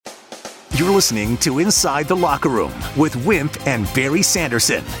You're listening to Inside the Locker Room with Wimp and Barry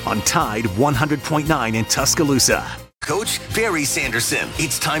Sanderson on Tide 100.9 in Tuscaloosa. Coach Barry Sanderson,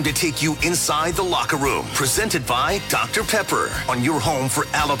 it's time to take you inside the locker room. Presented by Dr. Pepper on your home for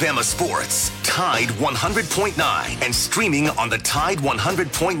Alabama sports. Tide 100.9 and streaming on the Tide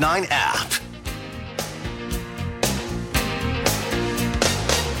 100.9 app.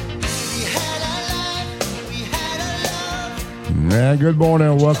 Good morning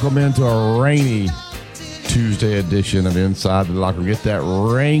and welcome into a rainy Tuesday edition of Inside the Locker Room. Get that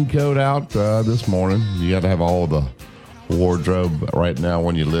raincoat out this morning. You got to have all the wardrobe right now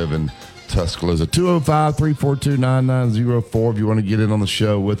when you live in Tuscaloosa. 205-342-9904 if you want to get in on the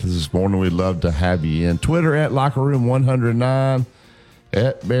show with us this morning. We'd love to have you in. Twitter at LockerRoom109,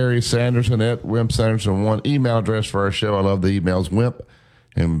 at Barry Sanderson, at Wimp Sanderson 1. Email address for our show. I love the emails. Wimp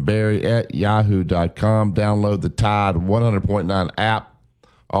and Barry at yahoo.com. Download the Tide 100.9 app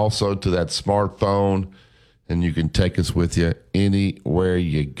also to that smartphone, and you can take us with you anywhere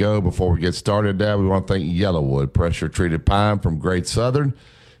you go. Before we get started now, we want to thank Yellowwood pressure-treated pine from Great Southern.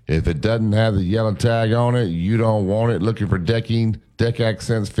 If it doesn't have the yellow tag on it, you don't want it. Looking for decking, deck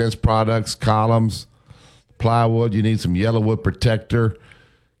accents, fence products, columns, plywood, you need some Yellowwood protector.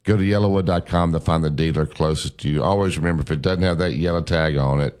 Go to yellowwood.com to find the dealer closest to you. Always remember, if it doesn't have that yellow tag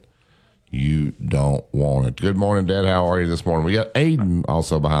on it, you don't want it. Good morning, Dad. How are you this morning? We got Aiden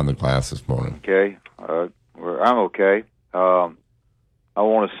also behind the glass this morning. Okay. I'm okay. I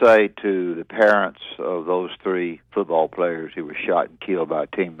want to say to the parents of those 3 football players who were shot and killed by a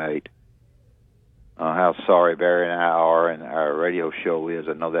teammate how sorry Barry and I are, and our radio show is.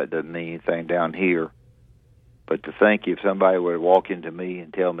 I know that doesn't mean anything down here. But to think if somebody were to walk into me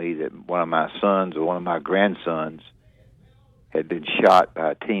and tell me that one of my sons or one of my grandsons had been shot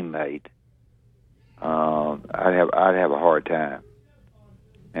by a teammate, I'd have a hard time.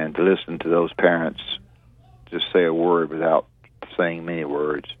 And to listen to those parents just say a word without saying many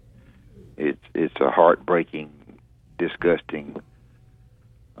words, it's a heartbreaking, disgusting,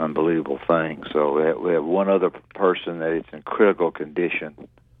 unbelievable thing. So we have one other person that is in critical condition,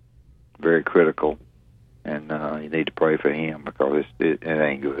 very critical. And you need to pray for him because it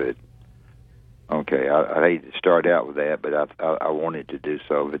ain't good. Okay, I hate to start out with that, but I wanted to do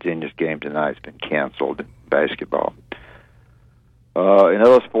so. Virginia's game tonight's been canceled in basketball. In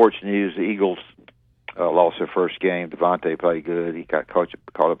other sports news, the Eagles lost their first game. Devontae played good. He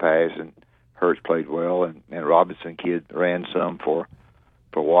caught a pass, and Hurts played well, and Robinson kid ran some for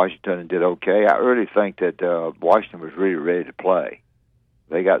Washington and did okay. I really think that Washington was really ready to play.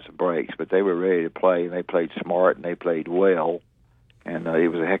 They got some breaks, but they were ready to play, and they played smart, and they played well, and it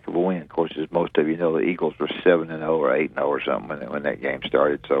was a heck of a win. Of course, as most of you know, the Eagles were 7-0 or 8-0 or something when that game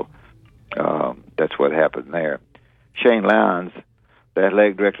started, so that's what happened there. Shane Lyons, the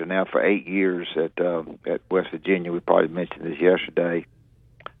athletic director now for 8 years at West Virginia, we probably mentioned this yesterday,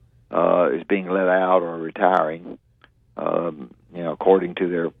 is being let out or retiring. According to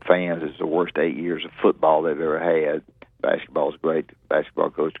their fans, it's the worst 8 years of football they've ever had. Basketball is great.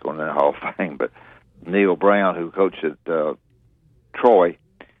 Basketball coach going in the Hall of Fame. But Neil Brown, who coached at Troy,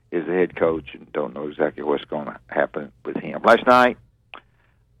 is the head coach, and don't know exactly what's going to happen with him. Last night,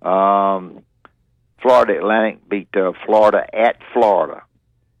 Florida Atlantic beat Florida at Florida.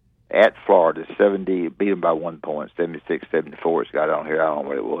 At Florida, 70, beat them by 1 point, 76-74. It's got on here. I don't know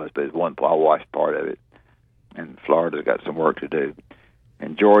what it was, but it's 1 point. I watched part of it. And Florida's got some work to do.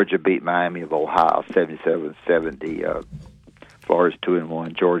 And Georgia beat Miami of Ohio 77-70. Florida's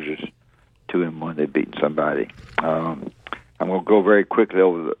 2-1. Georgia's 2-1. They've beaten somebody. I'm going to go very quickly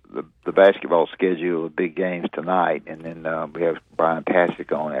over the basketball schedule of big games tonight, and then we have Brian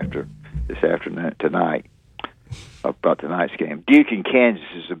Pasick on tonight about tonight's game. Duke and Kansas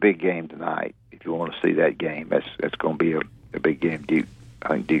is a big game tonight. If you want to see that game, that's going to be a big game. Duke, I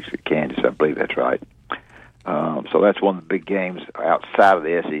think Duke's at Kansas. I believe that's right. So that's one of the big games outside of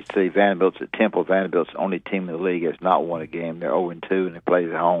the SEC. Vanderbilt's at Temple. Vanderbilt's the only team in the league that's not won a game. They're 0-2, and they play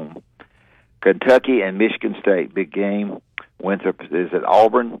at home. Kentucky and Michigan State, big game. Winthrop is at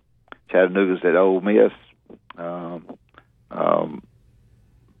Auburn. Chattanooga's at Ole Miss.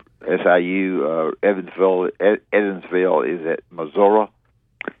 SIU, Evansville is at Missouri.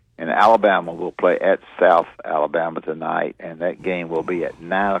 And Alabama will play at South Alabama tonight, and that game will be at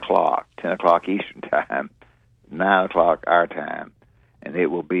 9 o'clock, 10 o'clock Eastern Time, 9 o'clock our time, and it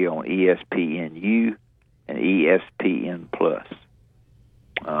will be on ESPNU and ESPN+.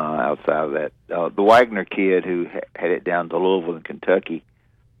 Outside of that, the Wagner kid who had it down to Louisville in Kentucky,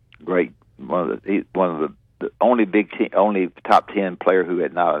 great, one of the only top 10 player who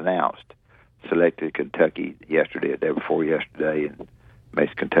had not announced, selected Kentucky yesterday, the day before yesterday, and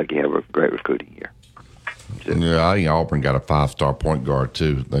makes Kentucky have a great recruiting year. Yeah, I think Auburn got a 5-star point guard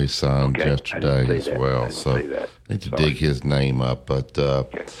too. They signed yesterday as well, so I need to dig his name up. But all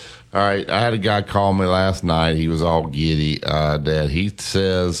right, I had a guy call me last night. He was all giddy. That he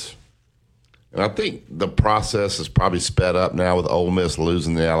says, and I think the process is probably sped up now with Ole Miss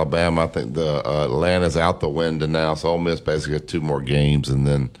losing to Alabama. I think the Atlanta's out the window now, so Ole Miss basically has 2 more games and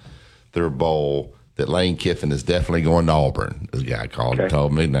then their bowl. That Lane Kiffin is definitely going to Auburn. This guy called and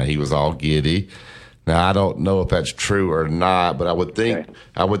told me. Now he was all giddy. Now I don't know if that's true or not, but I would think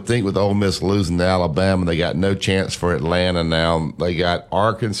with Ole Miss losing to Alabama, they got no chance for Atlanta now. They got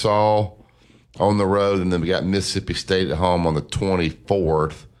Arkansas on the road, and then we got Mississippi State at home on the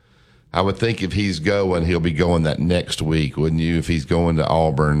 24th. I would think if he's going, he'll be going that next week, wouldn't you? If he's going to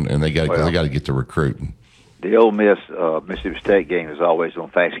Auburn, and they got to get to recruiting. The Ole Miss Mississippi State game is always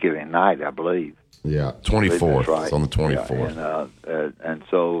on Thanksgiving night, I believe. Yeah, 24th. Right. It's on the 24th. Yeah, and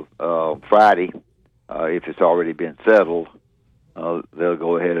so Friday. If it's already been settled, they'll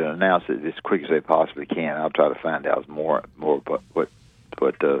go ahead and announce it as quick as they possibly can. I'll try to find out more about what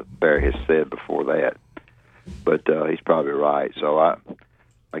Barry has said before that. But he's probably right. So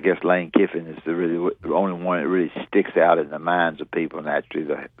I guess Lane Kiffin is the only one that really sticks out in the minds of people. Naturally,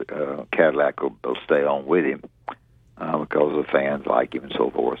 the Cadillac will stay on with him because the fans like him and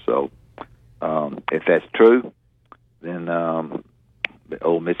so forth. So if that's true, then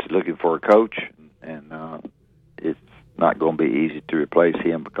Ole Miss is looking for a coach. And it's not going to be easy to replace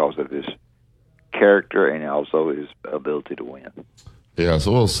him because of his character and also his ability to win. Yeah,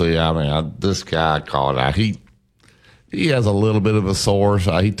 so we'll see. I mean, this guy called out. He has a little bit of a source.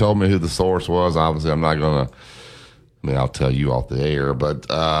 He told me who the source was. Obviously, I'm not going to. I mean, I'll tell you off the air, but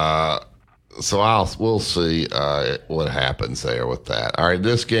so we'll see what happens there with that. All right,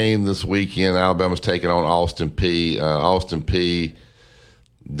 this game this weekend, Alabama's taking on Austin Peay. Austin Peay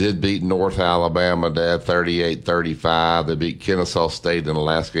did beat North Alabama, 38-35. They beat Kennesaw State in the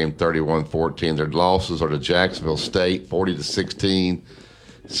last game, 31-14. Their losses are to Jacksonville State, 40-16,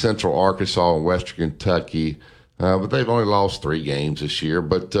 Central Arkansas, and Western Kentucky. But they've only lost 3 games this year.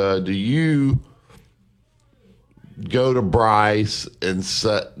 But do you go to Bryce and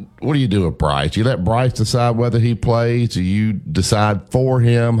set? What do you do with Bryce? Do you let Bryce decide whether he plays? Do you decide for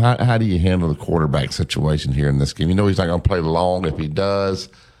him? How do you handle the quarterback situation here in this game? You know he's not going to play long. If he does,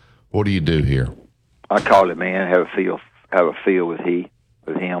 what do you do here? I call him in, have a feel with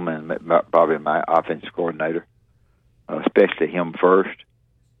him and probably my offensive coordinator, especially him first.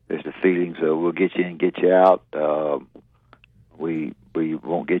 There's the feelings of we'll get you in, get you out. We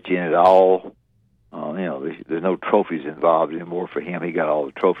won't get you in at all. There's no trophies involved anymore for him. He got all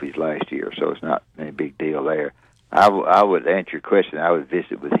the trophies last year, so it's not any big deal there. I would answer your question. I would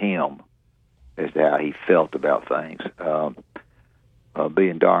visit with him as to how he felt about things.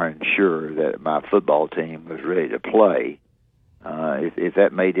 Being darn sure that my football team was ready to play. If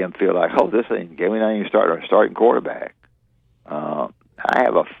that made them feel like, this ain't game, we not even start our starting quarterback. I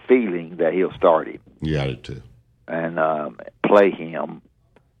have a feeling that he'll start him. Yeah, I do too. And play him.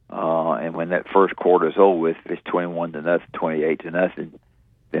 And when that first quarter is over with, if it's 21-0, 28-0,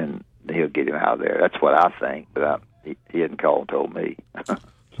 then he'll get him out of there. That's what I think, but he hadn't called and told me.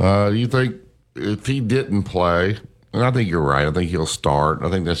 You think if he didn't play, and I think you're right, I think he'll start. I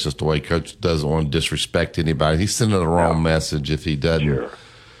think that's just the way Coach doesn't want to disrespect anybody. He's sending the wrong message if he doesn't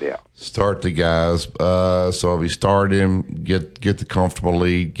start the guys. So if he start him, get the comfortable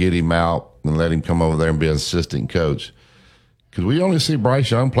lead, get him out, and let him come over there and be an assistant coach. Could we only see Bryce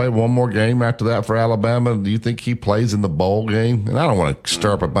Young play one more game after that for Alabama? Do you think he plays in the bowl game? And I don't want to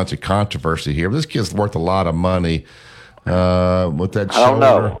stir up a bunch of controversy here, but this kid's worth a lot of money with that shoulder. I don't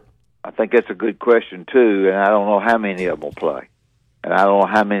know. I think that's a good question, too, and I don't know how many of them will play. And I don't know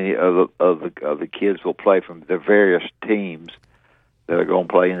how many of the kids will play from the various teams that are going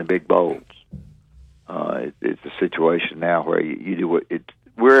to play in the big bowls. It's a situation now where you do what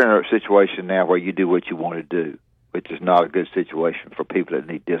we're in a situation now where you do what you want to do, which is not a good situation for people that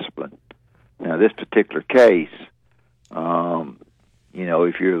need discipline. Now, this particular case,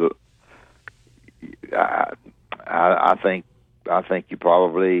 if you're I think you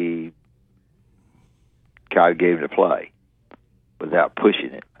probably kind of gave him to play without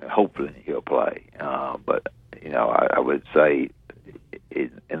pushing it, and hoping he'll play. But I would say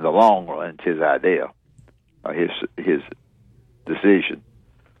in the long run, it's his idea, or his decision.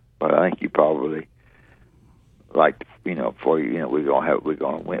 But I think you probably. We're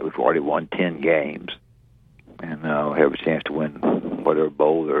gonna win. We've already won 10 games, and have a chance to win whatever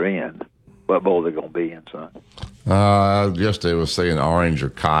bowl they're in. What bowl they're gonna be in, son? Yesterday was saying orange or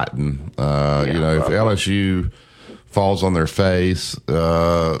cotton. If LSU falls on their face,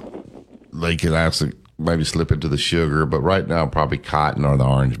 they can actually maybe slip into the sugar. But right now, probably cotton or the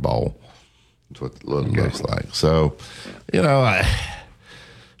Orange Bowl. That's what it looks like. So, I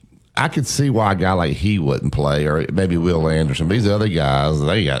could see why a guy like he wouldn't play, or maybe Will Anderson. These other guys,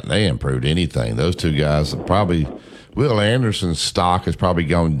 they improved anything. Those two guys probably. Will Anderson's stock has probably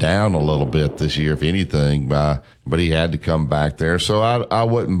gone down a little bit this year, if anything, but he had to come back there. So I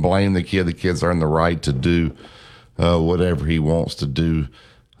wouldn't blame the kid. The kid's earned the right to do whatever he wants to do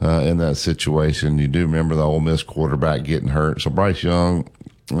in that situation. You do remember the Ole Miss quarterback getting hurt. So Bryce Young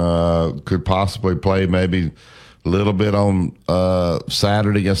could possibly play maybe a little bit on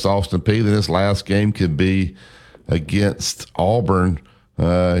Saturday against Austin Peay. Then this last game could be against Auburn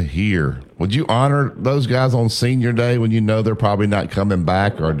here. Would you honor those guys on senior day when you know they're probably not coming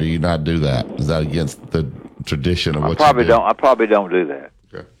back, or do you not do that? Is that against the tradition of what you do? I probably don't do that.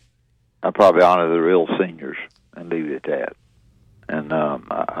 Okay. I probably honor the real seniors and leave it at that. And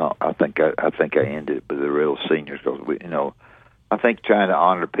I think I end it with the real seniors, because I think trying to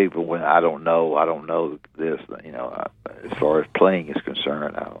honor people when I don't know this. As far as playing is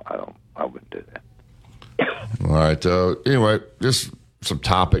concerned, I wouldn't do that. All right. Anyway, just some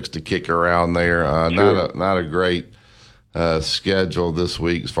topics to kick around there. Sure. Not a great schedule this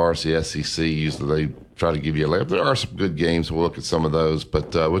week as far as the SEC. Usually they try to give you a layup. There are some good games. We'll look at some of those.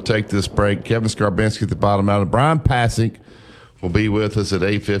 But we'll take this break. Kevin Skarbanski at the bottom out. Brian Passink will be with us at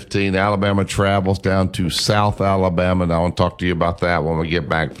 8:15. Alabama travels down to South Alabama. And I want to talk to you about that when we get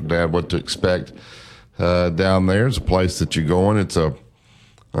back from that, what to expect down there. It's a place that you're going. It's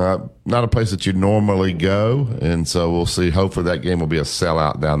not a place that you normally go, and so we'll see. Hopefully that game will be a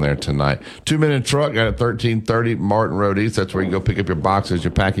sellout down there tonight. 2-minute truck got at 1330 Martin Road East. That's where you go pick up your boxes,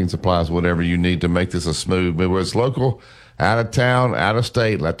 your packing supplies, whatever you need to make this a smooth move. Whether it's local, out of town, out of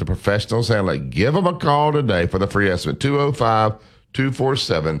state, let the professionals handle it. Give them a call today for the free estimate.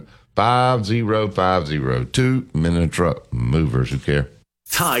 205-247-5050. 2-minute truck movers who care.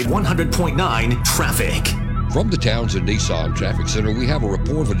 Tide 100.9 traffic. From the Townsend Nissan Traffic Center, we have a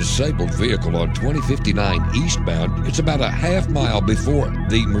report of a disabled vehicle on 2059 eastbound. It's about a half mile before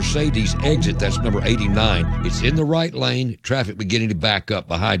the Mercedes exit. That's number 89. It's in the right lane. Traffic beginning to back up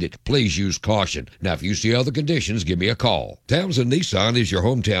behind it. Please use caution. Now, if you see other conditions, give me a call. Townsend Nissan is your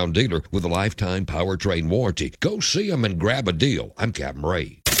hometown dealer with a lifetime powertrain warranty. Go see them and grab a deal. I'm Captain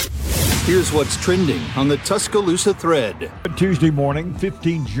Ray. Here's what's trending on the Tuscaloosa thread. Tuesday morning,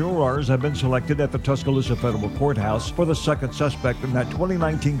 15 jurors have been selected at the Tuscaloosa Federal Courthouse for the second suspect in that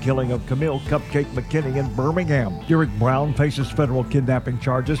 2019 killing of Camille Cupcake McKinney in Birmingham. Derek Brown faces federal kidnapping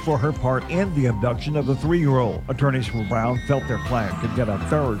charges for her part in the abduction of the 3-year-old. Attorneys for Brown felt their client could get a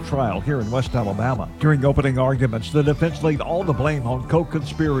third trial here in West Alabama. During opening arguments, the defense laid all the blame on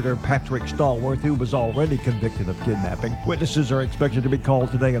co-conspirator Patrick Stallworth, who was already convicted of kidnapping. Witnesses are expected to be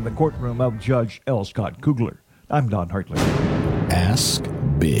called today in the courtroom of Judge L. Scott Kugler. I'm Don Hartley. Ask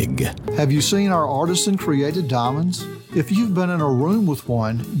big. Have you seen our artisan-created diamonds? If you've been in a room with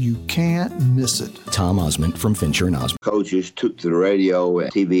one, you can't miss it. Tom Osmond from Fincher and Osmond. Coaches took to the radio and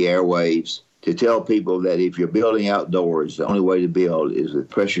TV airwaves to tell people that if you're building outdoors, the only way to build is with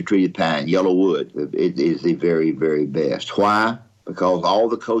pressure-treated pine, yellow wood. It is the very, very best. Why? Because all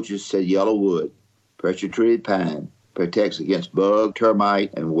the coaches said yellow wood, pressure-treated pine, protects against bug,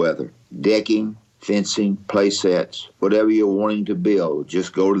 termite, and weather. Decking, fencing, play sets, whatever you're wanting to build,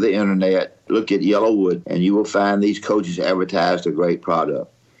 just go to the internet, look at Yellowwood, and you will find these coaches advertised a great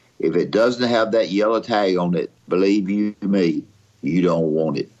product. If it doesn't have that yellow tag on it, believe you me, you don't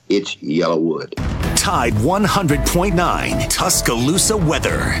want it. It's Yellowwood. Tide 100.9 Tuscaloosa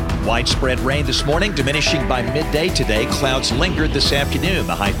weather. Widespread rain this morning, diminishing by midday today. Clouds lingered this afternoon,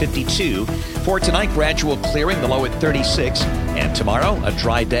 the high 52. For tonight, gradual clearing, the low at 36. And tomorrow, a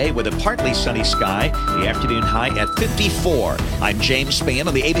dry day with a partly sunny sky, the afternoon high at 54. I'm James Spann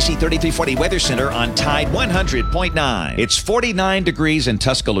on the ABC 3340 Weather Center on Tide 100.9. It's 49 degrees in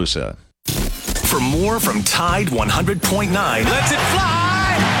Tuscaloosa. For more from Tide 100.9, Let's it fly!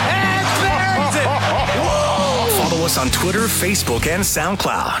 follow us on Twitter, Facebook, and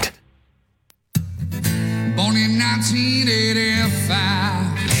SoundCloud. Born in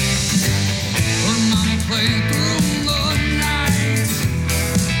 1985, her mama played through the night.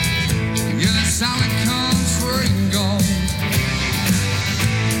 Yeah, the silent concert gone.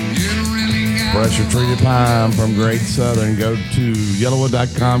 Pressure treated pine from Great Southern. Go to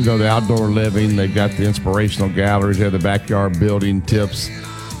yellowwood.com, go to Outdoor Living. They've got the inspirational galleries there, the backyard building tips,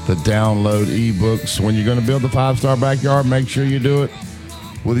 the download ebooks. When you're going to build the 5-star backyard, make sure you do it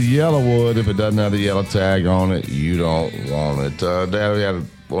with Yellowwood. If it doesn't have the yellow tag on it, you don't want it. Dad, we had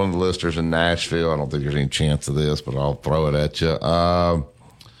one of the listeners in Nashville. I don't think there's any chance of this, but I'll throw it at you.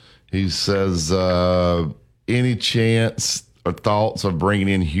 He says, any chance or thoughts of bringing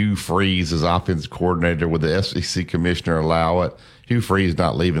in Hugh Freeze as offensive coordinator? Would the SEC commissioner allow it? Hugh Freeze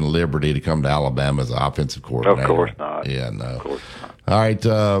not leaving Liberty to come to Alabama as an offensive coordinator. Of course not. Yeah, no. Of course not. All right.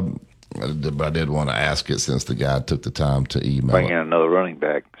 But I did want to ask it since the guy took the time to email Bring it. in another running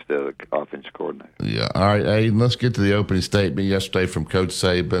back instead of the offensive coordinator. Yeah. All right, Aiden, let's get to the opening statement yesterday from Coach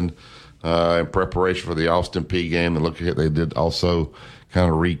Saban in preparation for the Austin Peay game. And look at they did also kind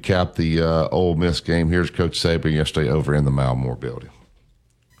of recap the Ole Miss game. Here's Coach Saban yesterday over in the Malmore building.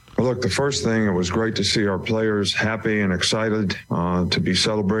 Well, look, the first thing, it was great to see our players happy and excited to be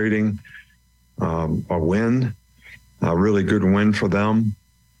celebrating a win, a really good win for them.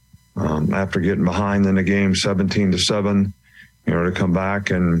 After getting behind in the game 17-7, to come back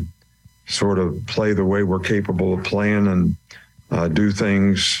and sort of play the way we're capable of playing and do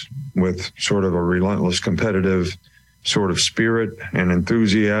things with sort of a relentless competitive sort of spirit and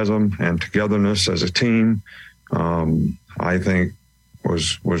enthusiasm and togetherness as a team, I think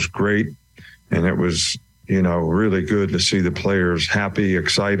was great. And it was, really good to see the players happy,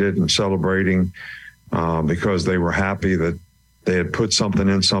 excited, and celebrating because they were happy that they had put something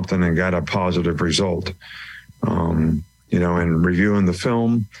in something and got a positive result. And reviewing the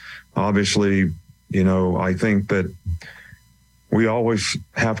film, obviously, I think that we always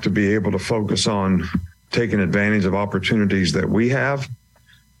have to be able to focus on taking advantage of opportunities that we have.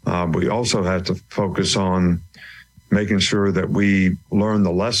 We also have to focus on making sure that we learn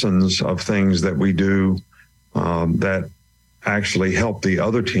the lessons of things that we do that actually help the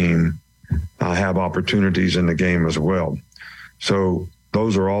other team have opportunities in the game as well. So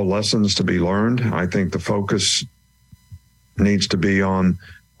those are all lessons to be learned. I think the focus needs to be on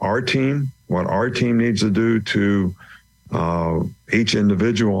our team, what our team needs to do to each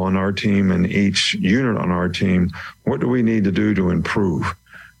individual on our team and each unit on our team. What do we need to do to improve?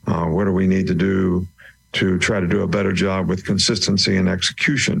 What do we need to do to try to do a better job with consistency and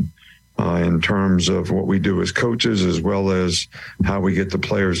execution in terms of what we do as coaches, as well as how we get the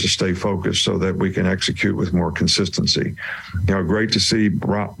players to stay focused so that we can execute with more consistency. Great to see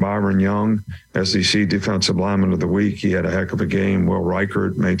Byron Young, SEC Defensive Lineman of the Week. He had a heck of a game. Will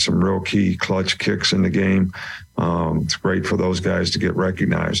Reichert made some real key clutch kicks in the game. It's great for those guys to get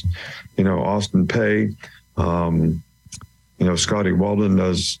recognized. Austin Peay, Scotty Walden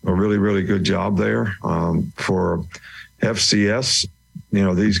does a really, really good job there. For FCS,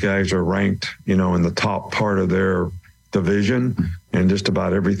 these guys are ranked, in the top part of their division and just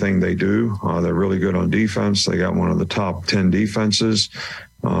about everything they do. They're really good on defense. They got one of the top 10 defenses.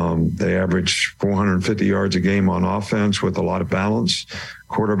 They average 450 yards a game on offense with a lot of balance.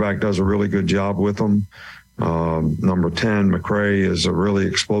 Quarterback does a really good job with them. Number 10, McCray, is a really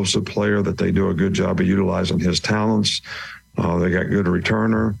explosive player that they do a good job of utilizing his talents. They got good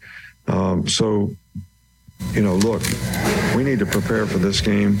returner. Look, we need to prepare for this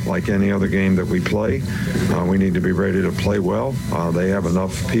game like any other game that we play. We need to be ready to play well. They have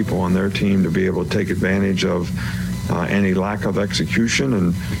enough people on their team to be able to take advantage of any lack of execution,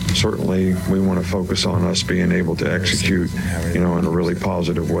 and certainly we want to focus on us being able to execute, in a really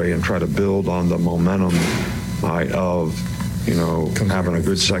positive way and try to build on the momentum of having a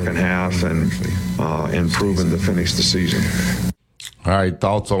good second half and improving to finish the season. All right,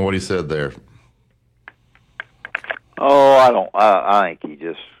 thoughts on what he said there? Oh, I think he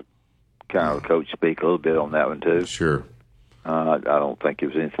just kind of coach speak a little bit on that one too. Sure. I don't think it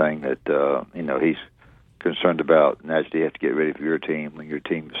was anything that he's concerned about. Naturally, you have to get ready for your team when your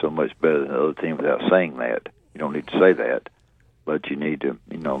team is so much better than the other team without saying that. You don't need to say that, but you need to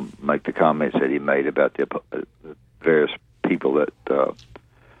make the comments that he made about the various people that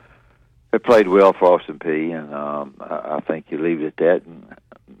played well for Austin Peay, and I think you leave it at that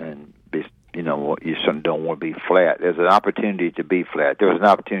and be. You certainly don't want to be flat. There's an opportunity to be flat. There was an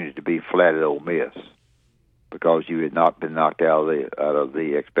opportunity to be flat at Ole Miss because you had not been knocked out of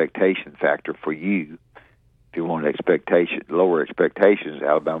the expectation factor for you. If you want lower expectations,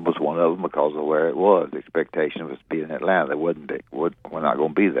 Alabama was one of them because of where it was. The expectation was to be in Atlanta. They wasn't big. We're not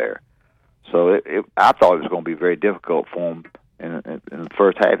going to be there. So I thought it was going to be very difficult for them in the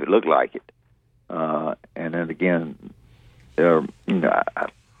first half. It looked like it, and then again,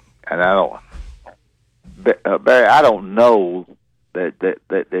 and I don't, Barry, I don't know that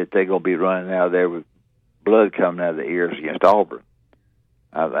they're going to be running out there with blood coming out of their ears against Auburn.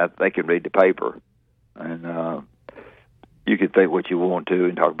 They can read the paper, and you can think what you want to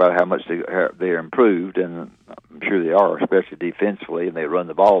and talk about how much they're improved, and I'm sure they are, especially defensively, and they run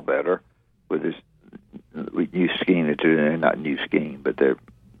the ball better with this new scheme. They're not new scheme, but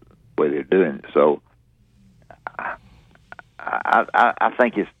way they're doing it. So I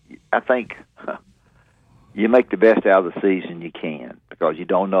think you make the best out of the season you can, because you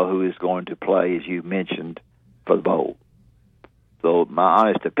don't know who is going to play, as you mentioned, for the bowl. So my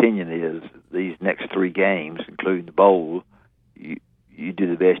honest opinion is these next 3 games, including the bowl, you do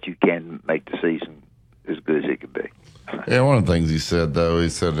the best you can to make the season as good as it can be. Yeah, one of the things he said, though, he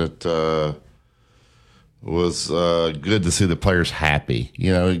said it was good to see the players happy.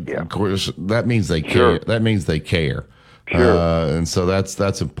 You know, of course, that means they care. Sure. That means they care. Sure. And so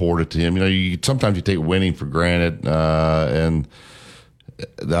that's important to him. You know, sometimes you take winning for granted, and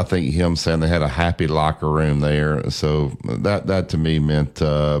I think him saying they had a happy locker room there. So that to me meant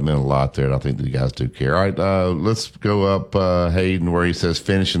a lot there. And I think the guys do care. All right, let's go up Hayden, where he says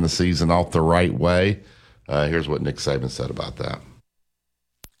finishing the season off the right way. Here's what Nick Saban said about that.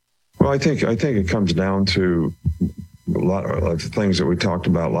 Well, I think it comes down to a lot of the things that we talked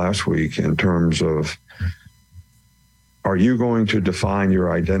about last week in terms of, are you going to define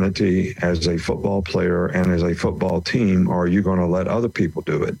your identity as a football player and as a football team, or are you going to let other people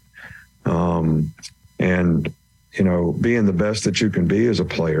do it? And, you know, being the best that you can be as a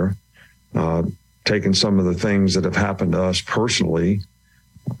player, taking some of the things that have happened to us personally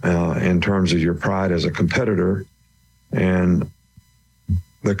in terms of your pride as a competitor and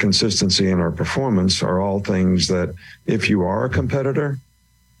the consistency in our performance are all things that, if you are a competitor,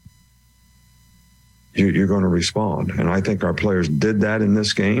 you're going to respond. And I think our players did that in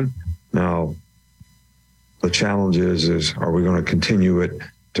this game. Now, the challenge is are we going to continue it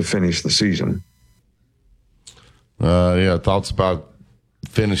to finish the season? Thoughts about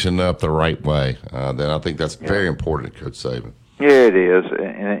finishing up the right way. Then I think that's very important, Coach Saban. Yeah, it is.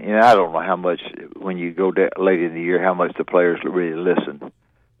 And I don't know how much, when you go late in the year, how much the players really listen.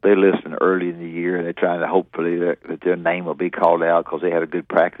 They listen early in the year, and they're trying to hopefully that their name will be called out because they had a good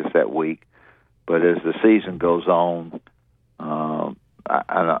practice that week. But as the season goes on,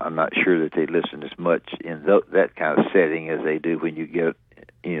 I'm not sure that they listen as much in that kind of setting as they do when you get,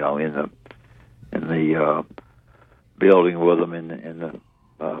 you know, in the building with them in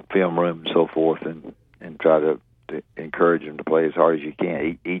the film room and so forth, and try to encourage them to play as hard as you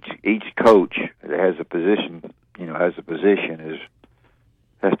can. Each coach that has a position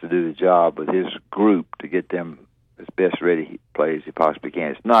has to do the job with his group to get them as best ready play as he possibly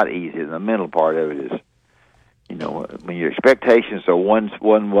can. It's not easy. The mental part of it is, you know, when your expectations are one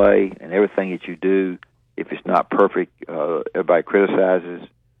way, and everything that you do, if it's not perfect, everybody criticizes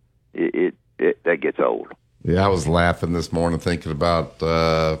it. That gets old. Yeah, I was laughing this morning thinking about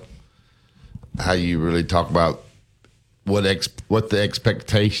how you really talk about what the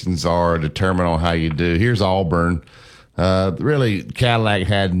expectations are determine on how you do. Here's Auburn. Really, Cadillac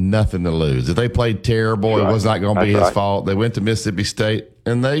had nothing to lose. If they played terrible, it was not going to be his fault. They went to Mississippi State,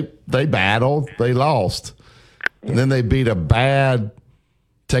 and they battled. They lost. And then they beat a bad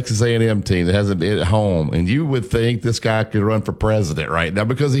Texas A&M team that hasn't been at home. And you would think this guy could run for president right now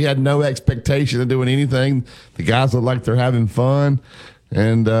because he had no expectation of doing anything. The guys look like they're having fun.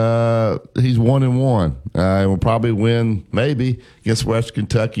 And he's 1-1. And will probably win maybe against West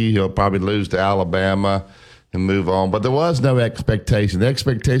Kentucky. He'll probably lose to Alabama and move on. But there was no expectation. The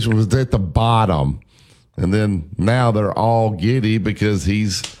expectation was at the bottom. And then now they're all giddy because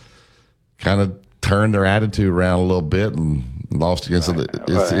he's kind of turned their attitude around a little bit and lost against them.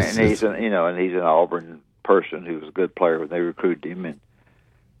 And he's an Auburn person who was a good player when they recruited him, and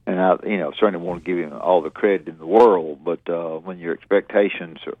I certainly want to give him all the credit in the world. But when your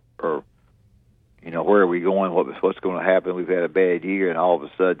expectations are, where are we going? What's going to happen? We've had a bad year, and all of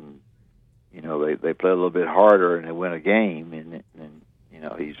a sudden, they play a little bit harder and they win a game, and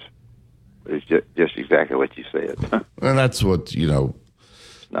it's just exactly what you said. And that's what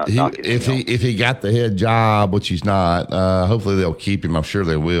if he got the head job, which he's not, hopefully they'll keep him. I'm sure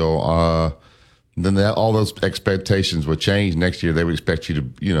they will. Then all those expectations would change next year. They would expect you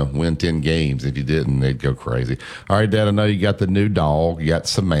to, win 10 games. If you didn't, they'd go crazy. All right, Dad, I know you got the new dog. You got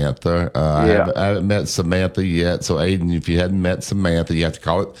Samantha. I haven't met Samantha yet. So, Aiden, if you hadn't met Samantha, you have to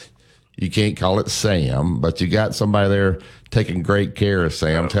call it. You can't call it Sam, but you got somebody there taking great care of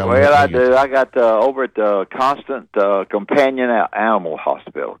Sam. I do. I got over at the Constant Companion Animal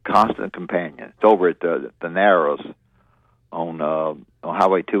Hospital. Constant Companion. It's over at the Narrows on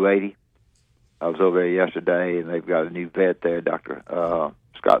Highway 280. I was over there yesterday, and they've got a new vet there, Dr.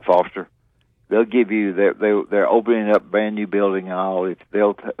 Scott Foster. They'll give you they're opening up a brand new building and all. If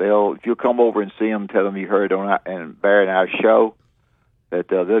you'll come over and see them, tell them you heard on Barry and our show, that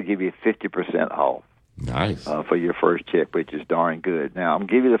they'll give you 50% off. Nice. For your first check, which is darn good. Now, I'm going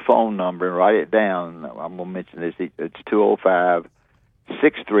to give you the phone number and write it down. I'm going to mention this. It's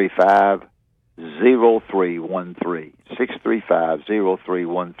 635-0313.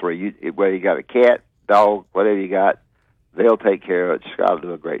 635-0313. Whether you got a cat, dog, whatever you got, they'll take care of it. Scott will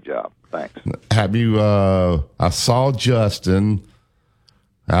do a great job. Thanks. Have you, I saw Justin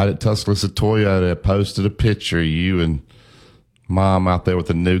out at Tuscaloosa Toyota that posted a picture of you and Mom out there with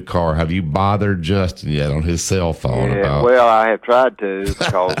a new car. Have you bothered Justin yet on his cell phone? Yeah, well, I have tried to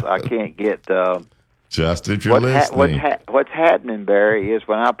because I can't get... Justin, if you're listening. What's happening, Barry, is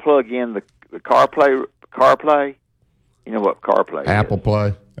when I plug in the CarPlay, you know what CarPlay Apple is?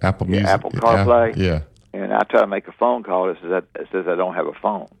 Play? Apple Music? Apple CarPlay? Yeah. And I try to make a phone call. It says I don't have a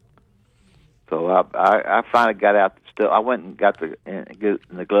phone. So I finally got out. I went and got in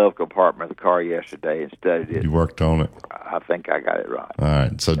the glove compartment of the car yesterday and studied it. You worked on it? I think I got it right. All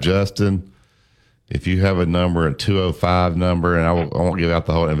right. So, Justin, if you have a number, a 205 number, and I won't give out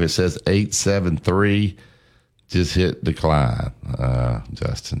the whole, if it says 873, just hit decline,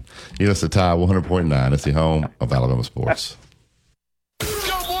 Justin. You listen to Tide 100.9. It's the home of Alabama sports.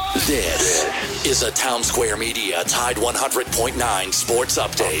 This is a Town Square Media Tide 100.9 Sports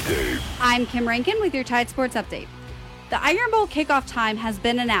Update. I'm Kim Rankin with your Tide Sports Update. The Iron Bowl kickoff time has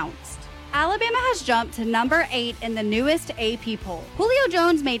been announced. Alabama has jumped to number 8 in the newest AP poll. Julio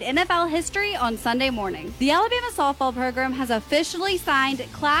Jones made NFL history on Sunday morning. The Alabama softball program has officially signed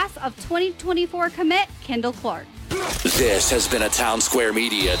class of 2024 commit Kendall Clark. This has been a Town Square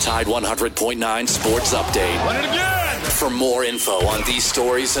Media Tide 100.9 Sports Update. Run it again! For more info on these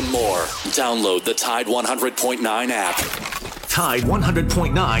stories and more, download the Tide 100.9 app. Tide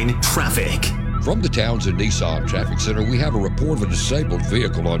 100.9 traffic. From the Townsend Nissan Traffic Center, we have a report of a disabled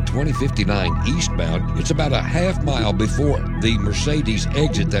vehicle on 2059 eastbound. It's about a half mile before the Mercedes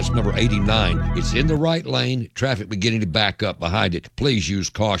exit. That's number 89. It's in the right lane. Traffic beginning to back up behind it. Please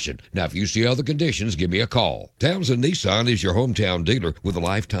use caution. Now, if you see other conditions, give me a call. Townsend Nissan is your hometown dealer with a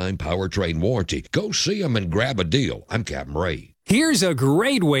lifetime powertrain warranty. Go see them and grab a deal. I'm Captain Ray. Here's a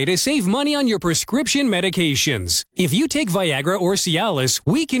great way to save money on your prescription medications. If you take Viagra or Cialis,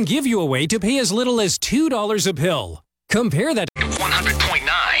 we can give you a way to pay as little as $2 a pill. Compare that 100.9.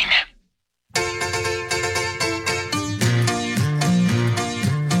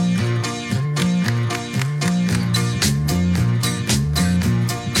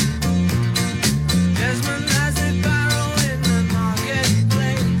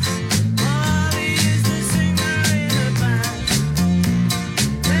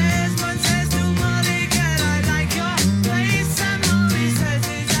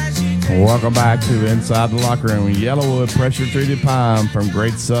 Welcome back to Inside the Locker Room. Yellowwood pressure-treated pine from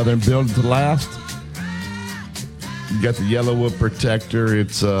Great Southern, built to last. You got the Yellowwood Protector.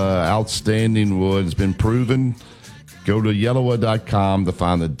 It's outstanding wood. It's been proven. Go to yellowwood.com to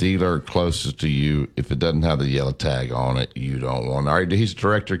find the dealer closest to you. If it doesn't have the yellow tag on it, you don't want it. All right, he's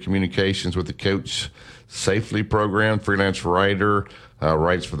Director of Communications with the Coach Safely Program, freelance writer,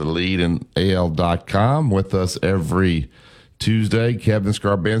 writes for the lead and AL.com with us every Tuesday, Kevin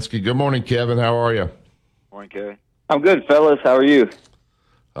Skarbinski. Good morning, Kevin. How are you? Morning, Kevin. I'm good, fellas. How are you?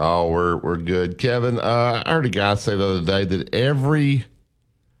 Oh, we're good. Kevin, I heard a guy say the other day that every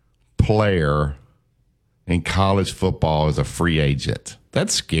player in college football is a free agent.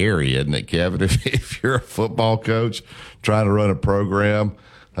 That's scary, isn't it, Kevin? If you're a football coach trying to run a program,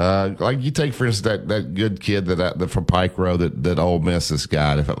 like you take, for instance, that good kid that from Pike Road that Ole Miss has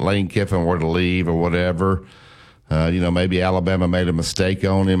got. If Lane Kiffin were to leave or whatever, maybe Alabama made a mistake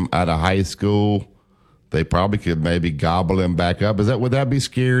on him out of high school, they probably could maybe gobble him back up. Would that be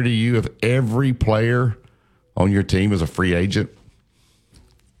scary to you if every player on your team is a free agent?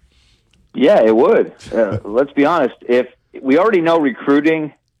 Yeah, it would. Let's be honest. If we already know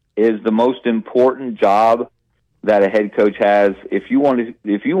recruiting is the most important job that a head coach has, if you want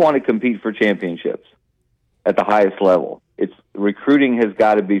to compete for championships at the highest level, recruiting has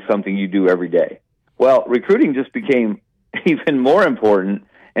got to be something you do every day. Well, recruiting just became even more important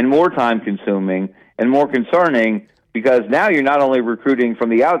and more time-consuming and more concerning because now you're not only recruiting from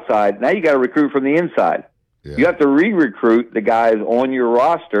the outside, now you got to recruit from the inside. Yeah. You have to re-recruit the guys on your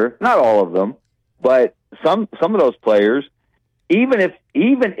roster, not all of them, but some of those players. Even if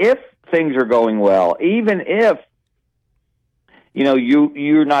things are going well, even if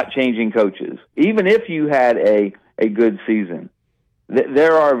you're not changing coaches, even if you had a good season.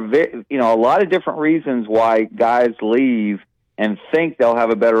 There are a lot of different reasons why guys leave and think they'll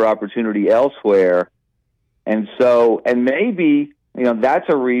have a better opportunity elsewhere. And maybe, that's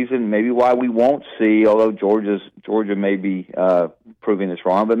a reason maybe why we won't see, although Georgia may be proving this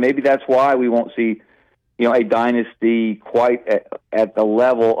wrong, but maybe that's why we won't see, a dynasty quite at the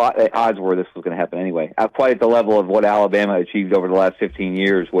level. Odds were this was going to happen anyway. Quite at the level of what Alabama achieved over the last 15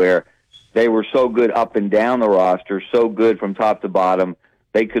 years, where they were so good up and down the roster, so good from top to bottom.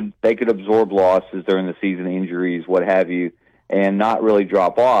 They could absorb losses during the season, injuries, what have you, and not really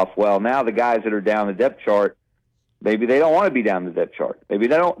drop off. Well, now the guys that are down the depth chart, maybe they don't want to be down the depth chart. Maybe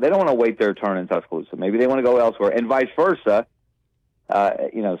they don't want to wait their turn in Tuscaloosa. Maybe they want to go elsewhere, and vice versa.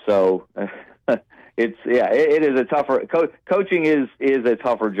 So it is a tougher coaching is a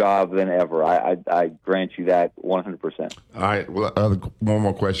tougher job than ever. I grant you that 100%. All right. Well, one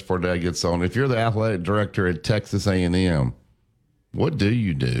more question before Dad gets on. If you're the athletic director at Texas A&M, what do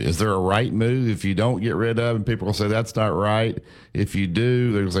you do? Is there a right move if you don't get rid of, and people will say that's not right? If you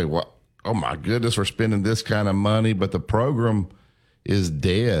do, they'll say, well, oh my goodness, we're spending this kind of money, but the program is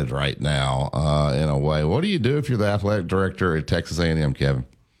dead right now in a way. What do you do if you're the athletic director at Texas A&M, Kevin?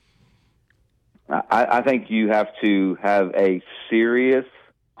 I think you have to have a serious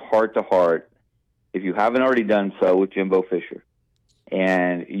heart-to-heart, if you haven't already done so, with Jimbo Fisher.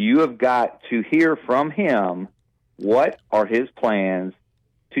 And you have got to hear from him what are his plans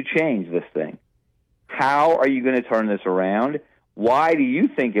to change this thing. How are you going to turn this around? Why do you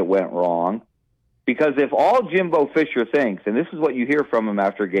think it went wrong? Because if all Jimbo Fisher thinks, and this is what you hear from him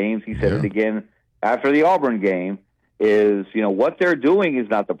after games, he said it again after the Auburn game, is, what they're doing is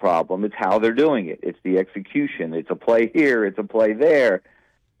not the problem. It's how they're doing it. It's the execution. It's a play here. It's a play there.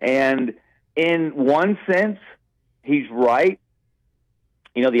 And in one sense, he's right.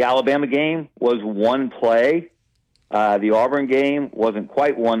 The Alabama game was one play. The Auburn game wasn't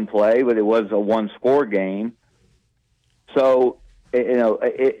quite one play, but it was a one-score game. So,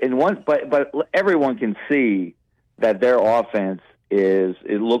 but everyone can see that their offense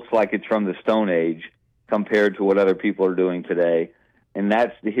it looks like it's from the Stone Age compared to what other people are doing today, and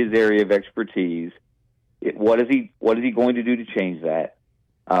that's his area of expertise. What is he going to do to change that?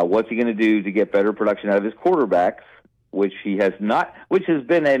 What's he going to do to get better production out of his quarterbacks, which has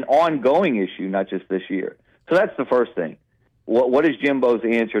been an ongoing issue, not just this year. So that's the first thing. What is Jimbo's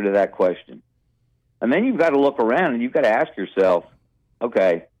answer to that question? And then you've got to look around and you've got to ask yourself,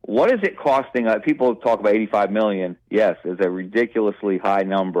 okay, what is it costing? People talk about $85 million. Yes, it's a ridiculously high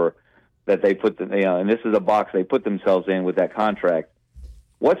number that they put and this is a box they put themselves in with that contract.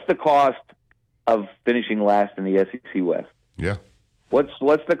 What's the cost of finishing last in the SEC West? Yeah. What's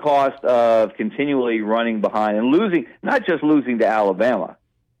the cost of continually running behind and losing, not just losing to Alabama,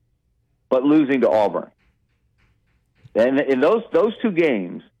 but losing to Auburn? And in those two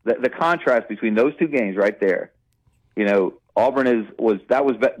games, the contrast between those two games right there, Auburn was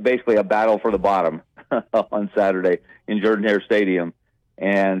basically a battle for the bottom on Saturday in Jordan-Hare Stadium,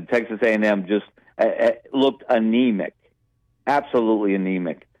 and Texas A&M just looked anemic, absolutely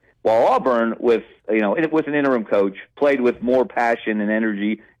anemic. While Auburn, with an interim coach, played with more passion and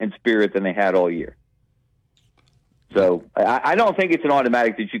energy and spirit than they had all year. So I don't think it's an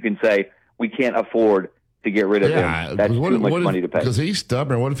automatic that you can say we can't afford to get rid of him. That's too much money to pay. Because he's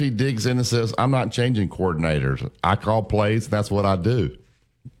stubborn. What if he digs in and says, I'm not changing coordinators. I call plays, and that's what I do.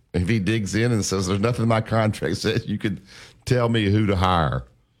 If he digs in and says, there's nothing in my contract says you could tell me who to hire,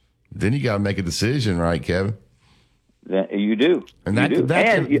 then you got to make a decision, right, Kevin? You do. And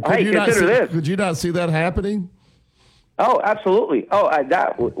consider this. Could you not see that happening? Oh, absolutely.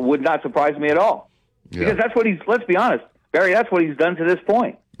 That would not surprise me at all. Yeah. Because that's what let's be honest, Barry, that's what he's done to this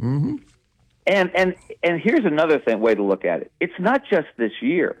point. Mm-hmm. And here's another way to look at it. It's not just this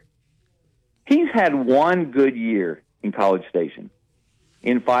year. He's had one good year in College Station.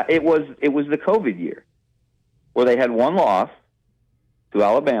 It was the COVID year where they had one loss to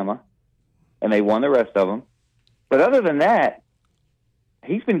Alabama, and they won the rest of them. But other than that,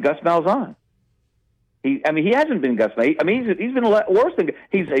 he's been Gus Malzahn. He hasn't been Gus Malzahn. He's been worse than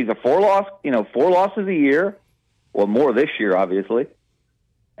he's a four losses a year, or more this year, obviously.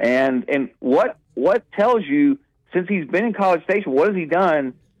 And what tells you, since he's been in College Station, what has he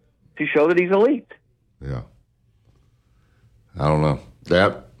done to show that he's elite? Yeah. I don't know.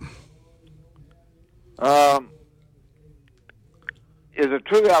 That. Is a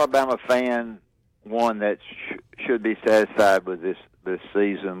true Alabama fan one that should be satisfied with this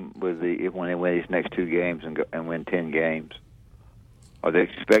season when they win these next two games and win 10 games? Are the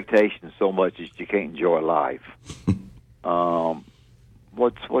expectations so much that you can't enjoy life?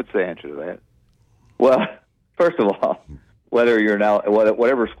 What's the answer to that? Well, first of all,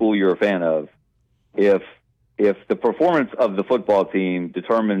 whatever school you're a fan of, if the performance of the football team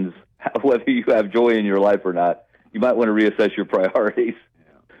determines whether you have joy in your life or not, you might want to reassess your priorities.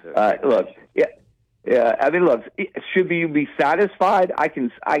 Look, should you be satisfied? I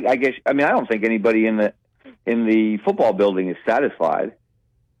guess. I don't think anybody in the in the football building is satisfied.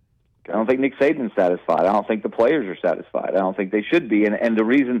 I don't think Nick Saban's satisfied. I don't think the players are satisfied. I don't think they should be. And the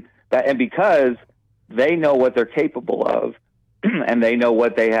reason that, and because they know what they're capable of, and they know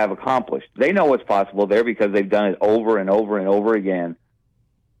what they have accomplished. They know what's possible there because they've done it over and over and over again.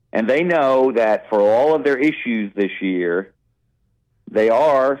 And they know that for all of their issues this year, they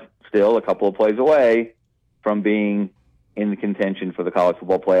are still a couple of plays away from being in the contention for the college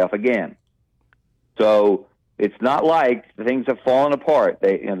football playoff again. So it's not like things have fallen apart.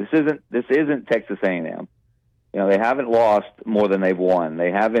 This isn't Texas A&M. They haven't lost more than they've won.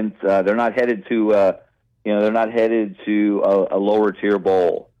 They haven't. They're not headed to. They're not headed to a lower tier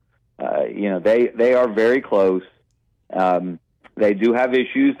bowl. They are very close. They do have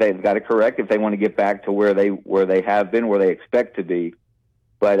issues they've got to correct if they want to get back to where they have been, where they expect to be.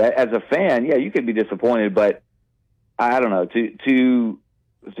 But as a fan, yeah, you could be disappointed. But I don't know,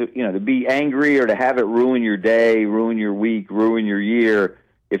 to be angry or to have it ruin your day, ruin your week, ruin your year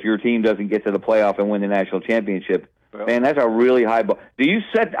if your team doesn't get to the playoff and win the national championship. Well, man, that's a really high bar. Do you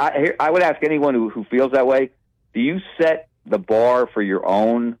set? I would ask anyone who feels that way. Do you set the bar for your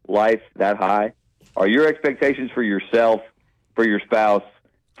own life that high? Are your expectations for yourself, for your spouse,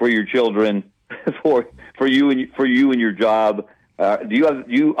 for your children, for you and your job? Do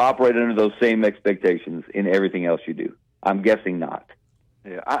you operate under those same expectations in everything else you do? I'm guessing not.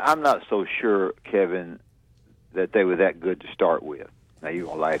 Yeah, I'm not so sure, Kevin, that they were that good to start with. Now, you're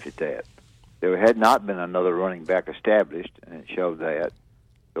going to laugh at that. There had not been another running back established, and it showed that.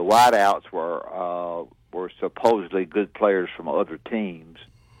 The wideouts were supposedly good players from other teams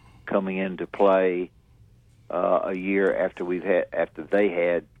coming into play a year after they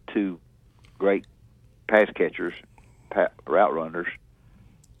had two great pass catchers, route runners.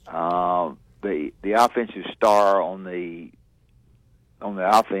 The offensive star on the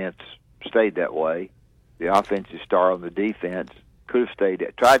offense stayed that way. The offensive star on the defense could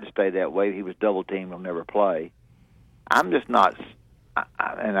have tried to stay that way. He was double teamed, will never play. I'm just not,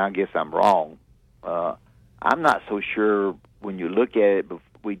 and I guess I'm wrong. I'm not so sure when you look at it.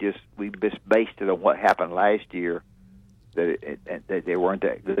 We just based it on what happened last year that they weren't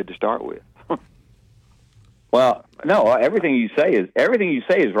that good to start with. Well, no, everything you say is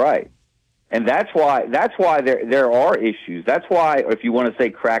right. And that's why there are issues. That's why, if you want to say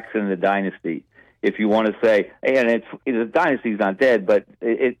cracks in the dynasty, if you want to say, and the dynasty's not dead, but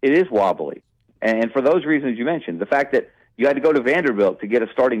it is wobbly. And for those reasons you mentioned, the fact that you had to go to Vanderbilt to get a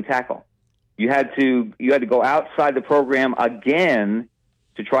starting tackle, you had to go outside the program again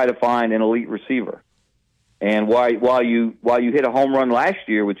to try to find an elite receiver. And while you hit a home run last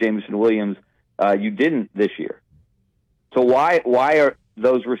year with Jameson Williams, you didn't this year. So why are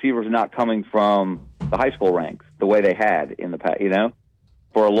those receivers not coming from the high school ranks the way they had in the past?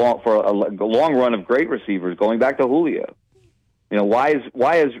 For a long run of great receivers, going back to Julio. Why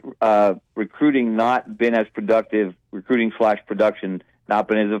is recruiting not been as productive? Recruiting/production not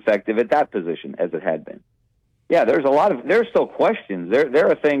been as effective at that position as it had been. Yeah, there's still questions. There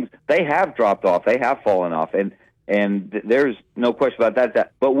are things they have dropped off, they have fallen off, and there's no question about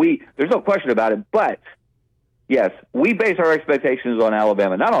that. But there's no question about it. But yes, we base our expectations on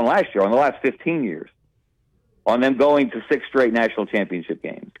Alabama, not on last year, on the last 15 years. On them going to 6 straight national championship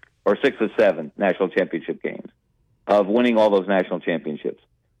games, or 6 of 7 national championship games, of winning all those national championships,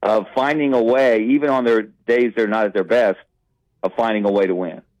 of finding a way, even on their days they're not at their best, of finding a way to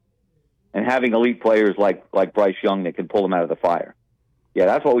win, and having elite players like Bryce Young that can pull them out of the fire. Yeah,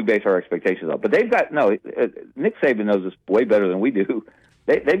 that's what we base our expectations on. But Nick Saban knows this way better than we do.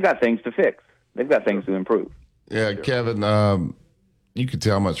 They've got things to fix. They've got things to improve. Yeah, Kevin, you can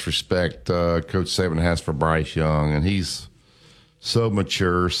tell how much respect Coach Saban has for Bryce Young, and he's so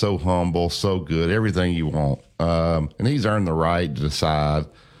mature, so humble, so good, everything you want. And he's earned the right to decide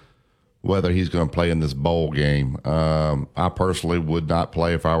whether he's going to play in this bowl game. I personally would not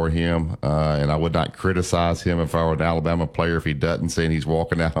play if I were him, and I would not criticize him if I were an Alabama player if he doesn't, saying he's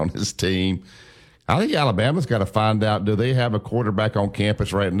walking out on his team. I think Alabama's got to find out, do they have a quarterback on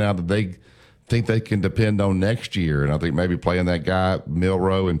campus right now that they think they can depend on next year? And I think maybe playing that guy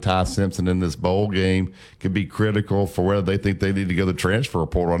Milroe and Ty Simpson in this bowl game could be critical for whether they think they need to go to the transfer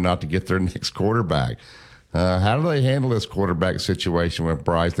portal or not to get their next quarterback. How do they handle this quarterback situation with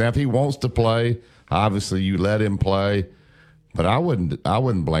Bryce? Now, if he wants to play, obviously you let him play, but I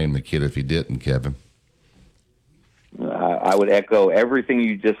wouldn't blame the kid if he didn't, Kevin. I would echo everything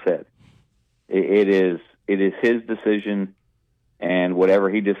you just said. It is his decision, and whatever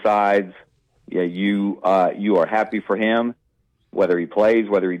he decides, yeah, you are happy for him, whether he plays,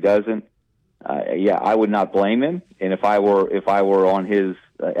 whether he doesn't. I would not blame him. And if I were on his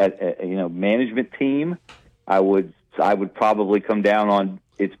management team, I would probably come down on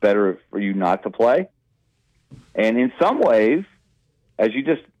it's better for you not to play. And in some ways, as you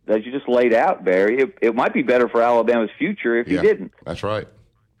just laid out, Barry, it might be better for Alabama's future if you didn't. That's right.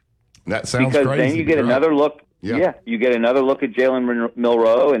 That sounds because crazy. Then you get another look. Yeah. You get another look at Jalen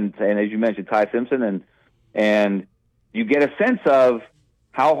Milroe and as you mentioned, Ty Simpson, and you get a sense of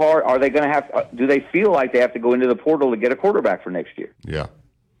how hard are they going to have. Do they feel like they have to go into the portal to get a quarterback for next year? Yeah.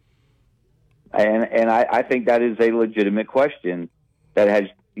 And I think that is a legitimate question that has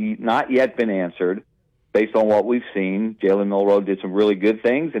not yet been answered based on what we've seen. Jalen Milroe did some really good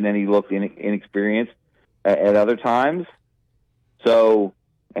things, and then he looked inexperienced at other times. So,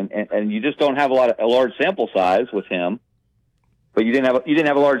 and you just don't have a large sample size with him. But you didn't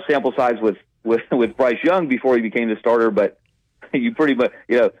have a large sample size with Bryce Young before he became the starter. But you pretty much,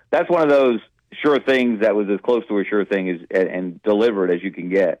 that's one of those sure things that was as close to a sure thing as and delivered as you can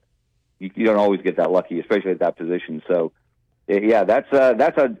get. You don't always get that lucky, especially at that position. So, yeah, that's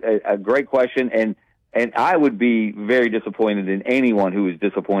a great question, and I would be very disappointed in anyone who was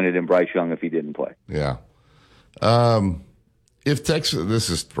disappointed in Bryce Young if he didn't play. Yeah. If Texas, this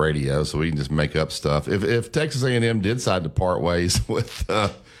is radio, so we can just make up stuff. If Texas A&M did decide to part ways with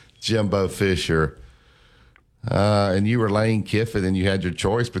Jimbo Fisher, and you were Lane Kiffin, and you had your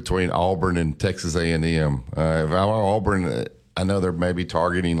choice between Auburn and Texas A&M, if I were Auburn. I know they're maybe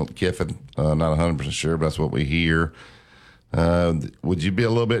targeting Kiffin, not 100% sure, but that's what we hear. Would you be a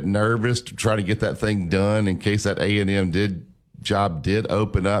little bit nervous to try to get that thing done in case that A&M job did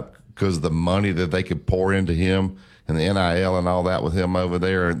open up because of the money that they could pour into him and the NIL and all that with him over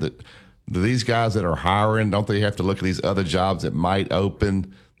there? Do these guys that are hiring, don't they have to look at these other jobs that might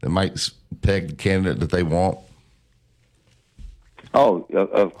open, that might peg the candidate that they want? Oh,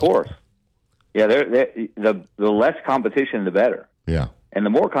 of course. Yeah, the less competition, the better. Yeah. And the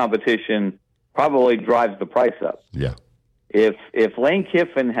more competition probably drives the price up. Yeah. If Lane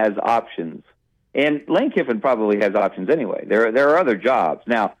Kiffin has options, and Lane Kiffin probably has options anyway. There are other jobs.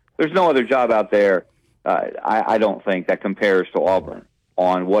 Now, there's no other job out there, I don't think, that compares to Auburn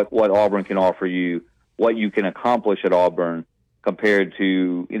on what Auburn can offer you, what you can accomplish at Auburn compared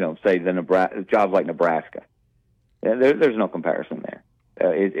to, say, jobs like Nebraska. There's no comparison there.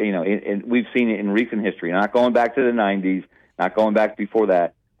 We've seen it in recent history, not going back to the 90s, not going back before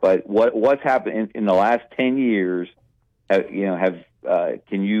that, but what's happened in the last 10 years.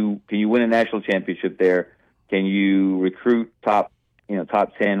 Can you win a national championship there? Can you recruit top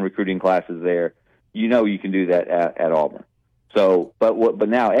 10 recruiting classes there? You can do that at Auburn. So, but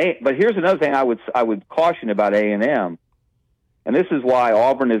here's another thing I would caution about A&M. And this is why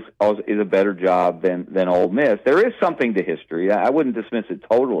Auburn is a better job than Ole Miss. There is something to history. I wouldn't dismiss it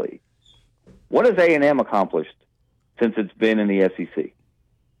totally. What has A&M accomplished since it's been in the SEC?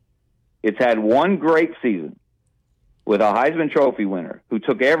 It's had one great season with a Heisman Trophy winner who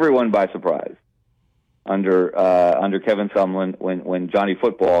took everyone by surprise under Kevin Sumlin when Johnny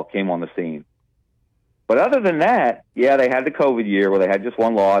Football came on the scene. But other than that, yeah, they had the COVID year where they had just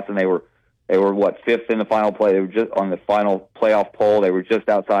one loss and they were fifth in the final play. They were just on the final playoff poll. They were just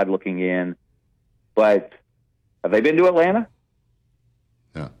outside looking in. But have they been to Atlanta?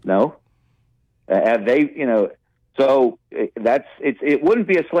 Yeah. No. Have they? So it wouldn't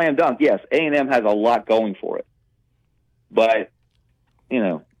be a slam dunk. Yes, A&M has a lot going for it. But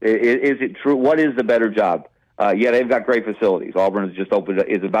is it true? What is the better job? Yeah, they've got great facilities. Auburn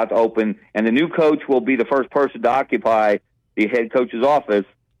is about to open, and the new coach will be the first person to occupy the head coach's office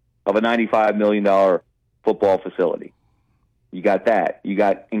of a $95 million football facility. You got that. You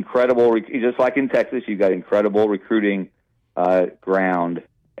got incredible, just like in Texas, you got incredible recruiting ground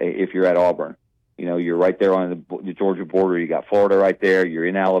if you're at Auburn. You're right there on the Georgia border. You got Florida right there. You're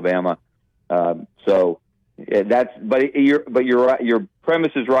in Alabama. You're right. Your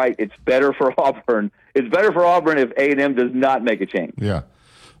premise is right. It's better for Auburn. It's better for Auburn if A&M does not make a change. Yeah.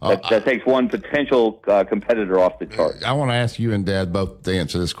 That takes one potential competitor off the chart. I want to ask you and Dad both to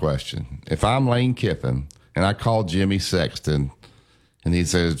answer this question. If I'm Lane Kiffin and I call Jimmy Sexton and he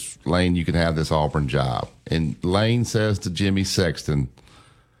says, Lane, you can have this Auburn job. And Lane says to Jimmy Sexton,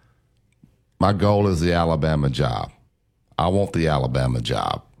 my goal is the Alabama job. I want the Alabama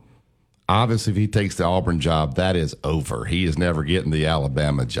job. Obviously, if he takes the Auburn job, that is over. He is never getting the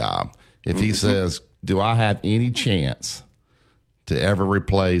Alabama job. If he says, do I have any chance to ever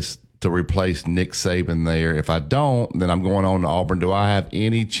replace Nick Saban there? If I don't, then I'm going on to Auburn. Do I have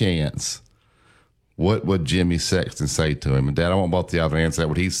any chance? What would Jimmy Sexton say to him? And Dad, I want both of y'all to answer that.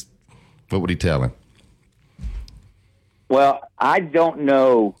 What would he tell him? Well, I don't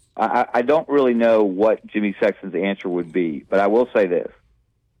know. I don't really know what Jimmy Sexton's answer would be, but I will say this.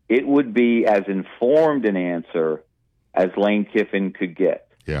 it would be as informed an answer as Lane Kiffin could get.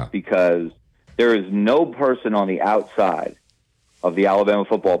 Yeah. Because there is no person on the outside of the Alabama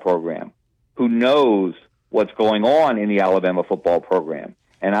football program who knows what's going on in the Alabama football program.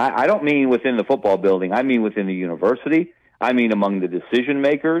 And I don't mean within the football building. I mean within the university. I mean among the decision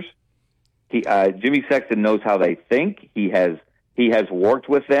makers. Jimmy Sexton knows how they think. He has worked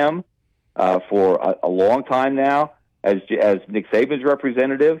with them for a long time now as Nick Saban's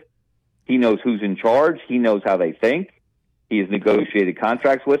representative. He knows who's in charge. He knows how they think. He has negotiated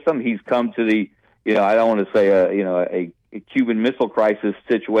contracts with them. He's come to the, I don't want to say a Cuban Missile Crisis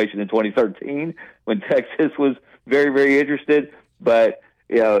situation in 2013 when Texas was very, very interested. But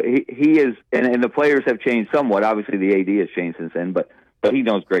he is, and the players have changed somewhat. Obviously, the AD has changed since then. But he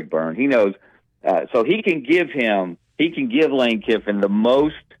knows Greg Byrne. He knows, so he can give Lane Kiffin the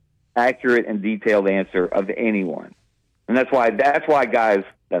most accurate and detailed answer of anyone, and that's why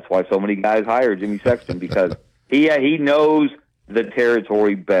so many guys hire Jimmy Sexton, because he knows the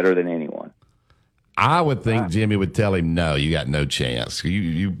territory better than anyone. I would think Jimmy would tell him, no, you got no chance.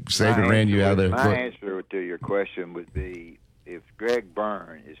 You Saban ran you out of there. My answer to your question would be, if Greg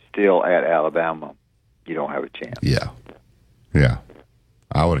Byrne is still at Alabama, you don't have a chance. Yeah.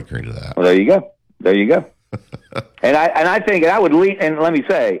 I would agree to that. Well, there you go. and I think I would lean, and let me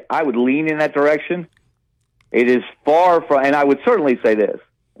say, I would lean in that direction. It is far from, and I would certainly say this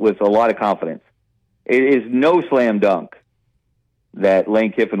with a lot of confidence, it is no slam dunk that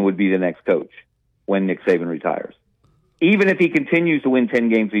Lane Kiffin would be the next coach when Nick Saban retires. Even if he continues to win 10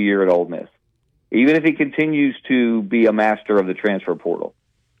 games a year at Ole Miss, even if he continues to be a master of the transfer portal,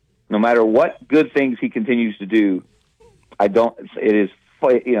 no matter what good things he continues to do, there's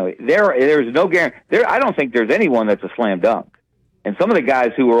no guarantee. I don't think there's anyone that's a slam dunk. And some of the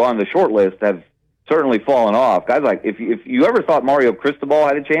guys who were on the short list have certainly fallen off. Guys like, if you ever thought Mario Cristobal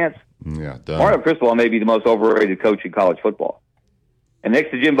had a chance, Mario Cristobal may be the most overrated coach in college football. And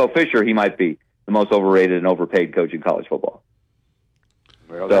next to Jimbo Fisher, he might be the most overrated and overpaid coach in college football.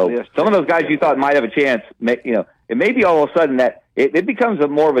 Well, so some of those guys you thought might have a chance, it may be all of a sudden that it becomes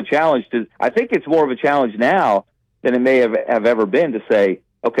more of a challenge I think it's more of a challenge now than it may have ever been to say,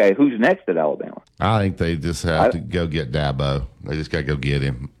 okay, who's next at Alabama? I think they just have to go get Dabo. They just got to go get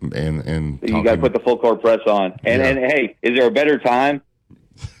him. And you got to put the full court press on. And hey, is there a better time?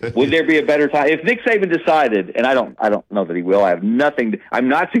 Would there be a better time? If Nick Saban decided, and I don't know that he will, I have nothing, I'm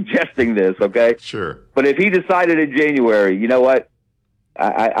not suggesting this, okay? Sure. But if he decided in January, you know what?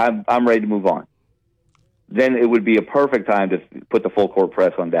 I'm ready to move on. Then it would be a perfect time to put the full court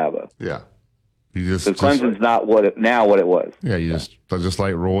press on Dabo. Yeah. Because Clemson's not what it was. Yeah, just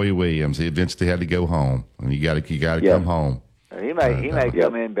like Roy Williams, he eventually had to go home, and you got to come home. He may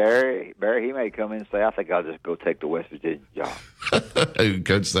come in, Barry. He may come in and say, "I think I'll just go take the West Virginia job."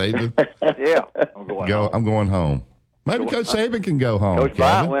 Coach Saban. Yeah, I'm going home. Maybe Coach Saban can go home. Coach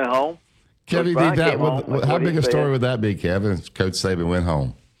Bryant went home. Kevin, how big a story would that be, Kevin? If Coach Saban went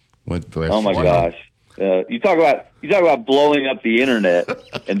home. Oh my gosh! You talk about blowing up the internet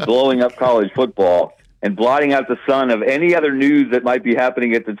and blowing up college football and blotting out the sun of any other news that might be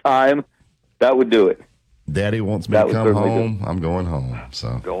happening at the time. That would do it. Daddy wants me to come home. I'm going home.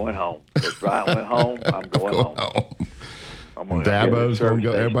 So going home. If Brian went home, I'm going home. Dabo's going to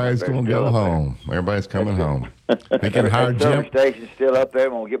go. Everybody's going to go home. Everybody's coming home. They can hire Jim. The station's still up there.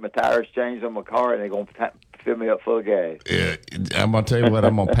 I'm going to get my tires changed on my car, and they're going to fill me up full of gas. Yeah, I'm going to tell you what.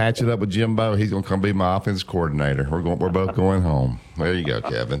 I'm going to patch it up with Jimbo. He's going to come be my offense coordinator. We're both going home. There you go,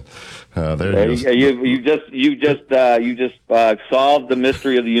 Kevin. You just solved the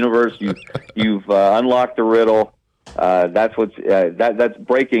mystery of the universe. You've unlocked the riddle. That's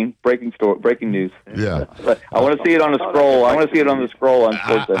breaking news. Yeah, I want to see it on the scroll. I want to see it on the scroll on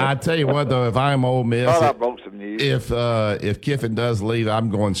Sports. I tell you what, though, if I'm Ole Miss, I broke some news. If Kiffin does leave, I'm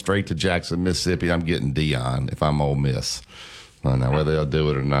going straight to Jackson, Mississippi. I'm getting Deion if I'm Ole Miss. Now whether they'll do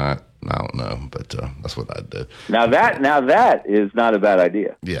it or not, I don't know, but that's what I'd do. Now that is not a bad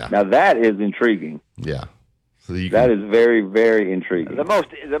idea. Yeah. Now that is intriguing. Yeah. So that is very, very intriguing. The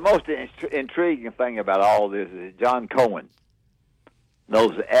most intriguing thing about all this is John Cohen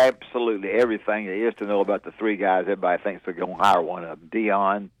knows absolutely everything there is to know about the three guys. Everybody thinks they're going to hire one of them.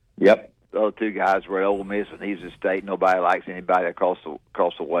 Deion. Yep. The other two guys were at Ole Miss when he was at State. Nobody likes anybody across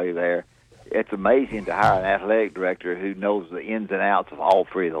the way there. It's amazing to hire an athletic director who knows the ins and outs of all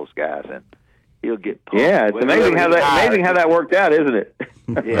three of those guys, and he'll get pumped. Yeah, it's amazing how that worked out, isn't it?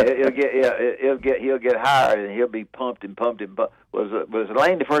 Yeah, he'll get hired, and he'll be pumped. Was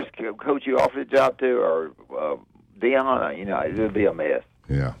Lane the first coach you offered the job to, or Deion? It'll be a mess.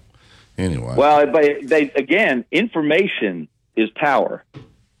 Yeah. Anyway. Well, but information is power.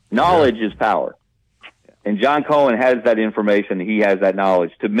 Knowledge is power. And John Cohen has that information. He has that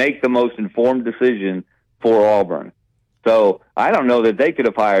knowledge to make the most informed decision for Auburn. So I don't know that they could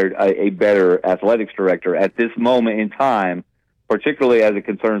have hired a better athletics director at this moment in time, particularly as it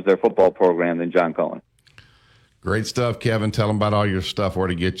concerns their football program, than John Cohen. Great stuff, Kevin. Tell them about all your stuff, where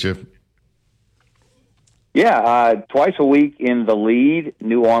to get you. Yeah, twice a week in The Lead,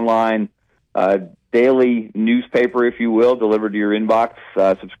 new online daily newspaper, if you will, delivered to your inbox,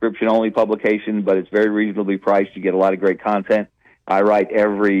 subscription-only publication, but it's very reasonably priced. You get a lot of great content. I write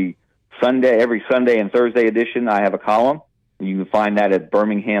every Sunday and Thursday edition. I have a column. You can find that at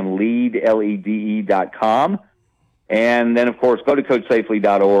BirminghamLead, LEDE.com. And then, of course, go to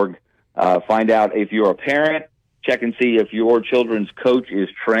CoachSafely.org. Find out if you're a parent. Check and see if your children's coach is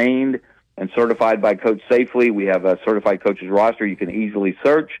trained and certified by Coach Safely. We have a certified coaches roster you can easily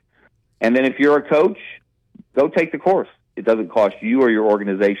search. And then if you're a coach, go take the course. It doesn't cost you or your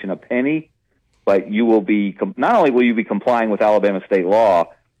organization a penny, but you will be not only will you be complying with Alabama state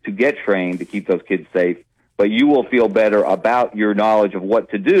law to get trained to keep those kids safe, but you will feel better about your knowledge of what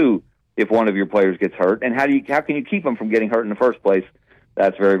to do if one of your players gets hurt, and how can you keep them from getting hurt in the first place.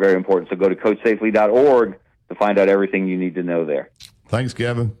 That's very, very important. So go to CoachSafely.org to find out everything you need to know there. Thanks,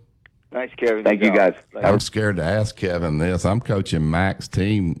 Kevin. Thanks, Kevin. Thank you, guys. I'm scared to ask Kevin this. I'm coaching Mac's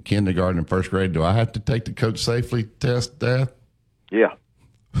team, kindergarten and first grade. Do I have to take the Coach Safely test, Dad? Yeah.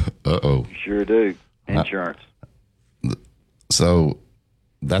 Uh-oh. You sure do. Insurance. So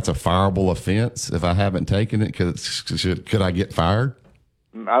that's a fireable offense if I haven't taken it? Could I get fired?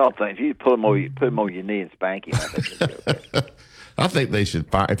 I don't think. If you put him on your knee and spank him, I think it'd be okay. I think they should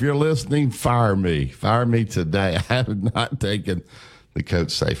fire. If you're listening, fire me. Fire me today. I have not taken the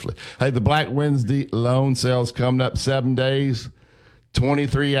Coach Safely. Hey, the Black Wednesday loan sale's coming up 7 days,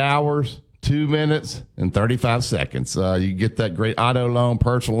 23 hours, 2 minutes, and 35 seconds. You get that great auto loan,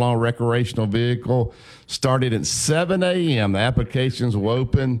 personal loan, recreational vehicle. Started at 7 a.m. The applications will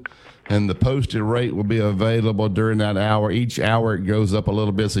open, and the posted rate will be available during that hour. Each hour it goes up a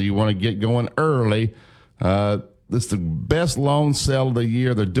little bit, so you want to get going early. This is the best loan sale of the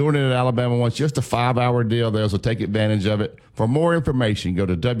year. They're doing it at Alabama One. It's just a 5-hour deal there, so take advantage of it. For more information, go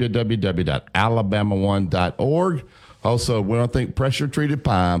to www.alabama1.org. Also, we don't think pressure-treated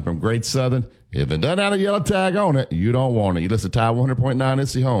pine from Great Southern. If it doesn't have a yellow tag on it, you don't want it. You listen to Tide 100.9.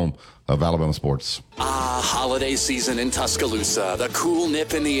 It's the home of Alabama sports. Holiday season in Tuscaloosa. The cool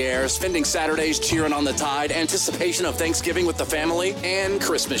nip in the air, spending Saturdays cheering on the Tide, anticipation of Thanksgiving with the family, and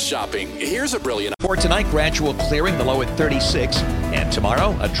Christmas shopping. Here's a brilliant... For tonight, gradual clearing, the low at 36. And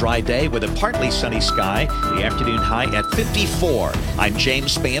tomorrow, a dry day with a partly sunny sky, the afternoon high at 54. I'm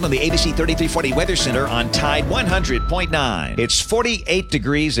James Spann on the ABC 3340 Weather Center on Tide 100.9. It's 48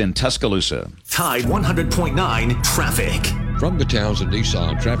 degrees in Tuscaloosa. Tide 100.9 traffic. From the Townsend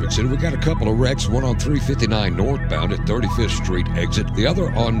Nissan Traffic Center, we got a couple of wrecks, one on 359 northbound at 35th Street exit, the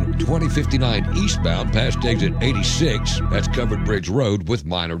other on 2059 eastbound past exit 86. That's Covered Bridge Road with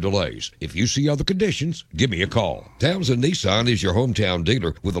minor delays. If you see other conditions, give me a call. Townsend Nissan is your hometown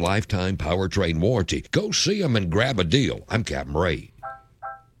dealer with a lifetime powertrain warranty. Go see them and grab a deal. I'm Captain Ray.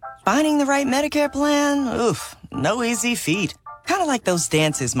 Finding the right Medicare plan? Oof, no easy feat. Kind of like those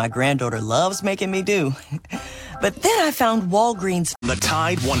dances my granddaughter loves making me do. But then I found Walgreens. The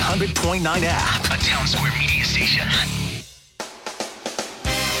Tide 100.9 app. A Town Square Media station.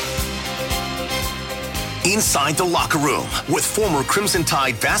 Inside the locker room with former Crimson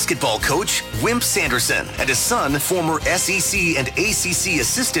Tide basketball coach Wimp Sanderson and his son, former SEC and ACC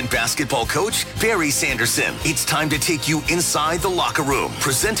assistant basketball coach Barry Sanderson. It's time to take you inside the locker room.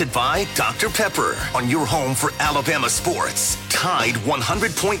 Presented by Dr. Pepper on your home for Alabama sports. Tide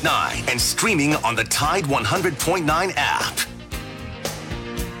 100.9 and streaming on the Tide 100.9 app.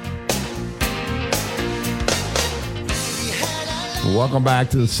 Welcome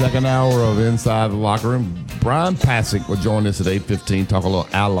back to the second hour of Inside the Locker Room. Brian Pasick will join us at 8:15, talk a little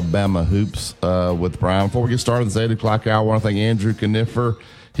Alabama hoops with Brian. Before we get started this 8 o'clock hour, I want to thank Andrew Kniffer.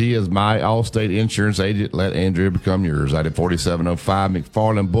 He is my Allstate insurance agent. Let Andrew become yours. Out at 4705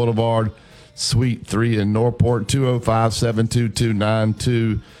 McFarland Boulevard, Suite 3 in Norport,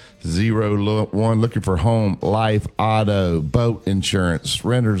 205-722-9201. Looking for home, life, auto, boat insurance,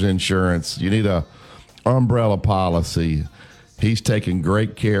 renter's insurance. You need a umbrella policy. He's taking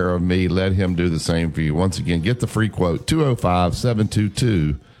great care of me. Let him do the same for you. Once again, get the free quote,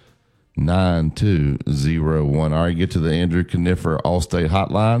 205-722-9201. All right, get to the Andrew Kniffer Allstate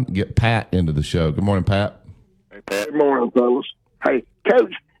hotline. Get Pat into the show. Good morning, Pat. Hey, Pat. Good morning, fellas. Hey,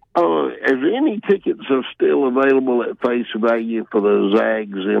 Coach, is any tickets are still available at face value for the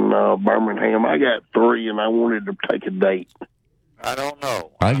Zags in Birmingham? I got 3, and I wanted to take a date. I don't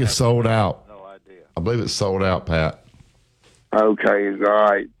know. I think it's sold out. No idea. I believe it's sold out, Pat. Okay, all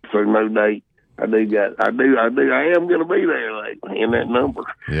right. So no date. I am going to be there like, in that number.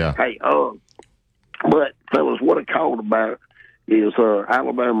 Yeah. Hey, but fellas, what I called about is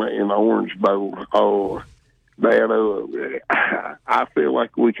Alabama in the Orange Bowl. I feel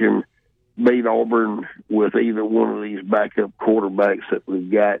like we can beat Auburn with either one of these backup quarterbacks that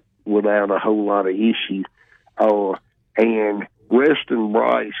we've got without a whole lot of issue. And resting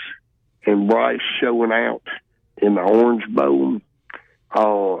Bryce and Bryce showing out in the Orange Bowl,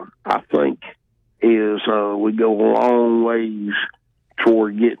 I think is we go a long ways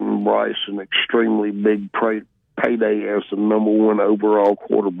toward getting Bryce an extremely big payday as the number one overall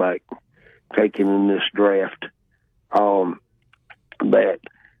quarterback taken in this draft. Am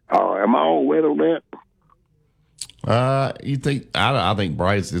I all wet on that? You think? I think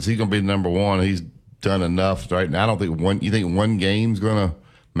Bryce, is he going to be number one? He's done enough right now. I don't think you think one game's going to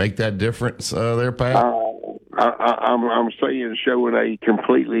make that difference there, Pat? I'm saying showing a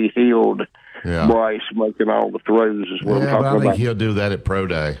completely healed Bryce making all the throws is what I'm talking about. I think he'll do that at Pro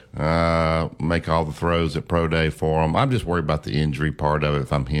Day. Make all the throws at Pro Day for him. I'm just worried about the injury part of it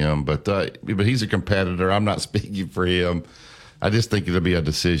if I'm him. But he's a competitor. I'm not speaking for him. I just think it'll be a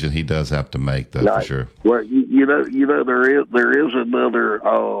decision he does have to make, though, for sure. Well, you know, there is another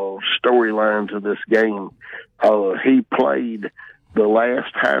storyline to this game. He played the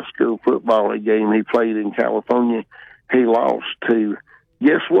last high school football game he played in California. He lost to,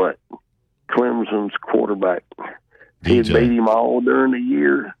 guess what? Clemson's quarterback. He'd beat him all during the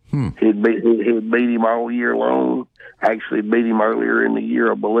year. He'd beat him all year long. Actually beat him earlier in the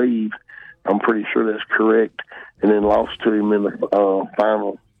year, I believe. I'm pretty sure that's correct. And then lost to him in the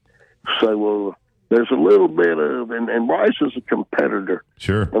final. So there's a little bit of, and Bryce is a competitor.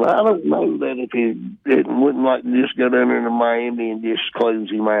 Sure. And I don't know that if he wouldn't like to just go down there to Miami and just close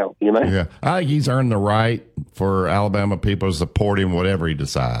him out, you know? Yeah. I think he's earned the right for Alabama people to support him, whatever he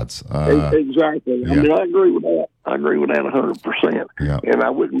decides. Exactly. Yeah. I mean, I agree with that. 100%. Yeah. And I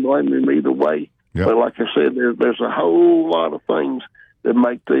wouldn't blame him either way. Yeah. But like I said, there's a whole lot of things that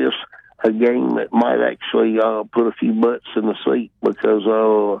make this a game that might actually put a few butts in the seat because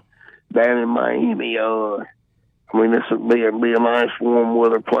down in Miami, this would be a nice warm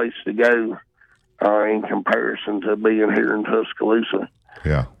weather place to go in comparison to being here in Tuscaloosa.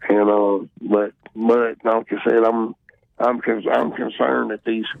 Yeah. And but like I said, I'm concerned that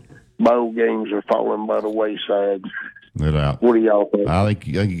these bowl games are falling by the wayside. No doubt. What do y'all think? I think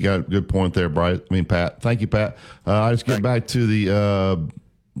you got a good point there, Bryce. Pat. Thank you, Pat. I just get back to the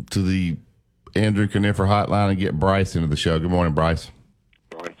Andrew Conifer hotline and get Bryce into the show. Good morning, Bryce.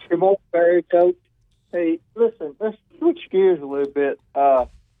 Good morning, Barry, Coach. Hey, listen, let's switch gears a little bit. I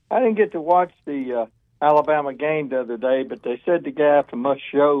didn't get to watch the Alabama game the other day, but they said the guy from Must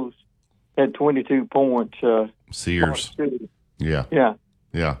Shows had 22 points. Sears. Yeah. Yeah.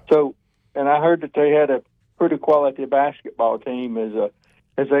 Yeah. So, and I heard that they had a pretty quality basketball team.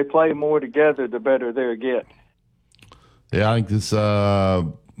 As they play more together, the better they'll get. Yeah, I think this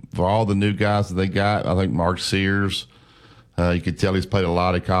for all the new guys that they got. I think Mark Sears. You could tell he's played a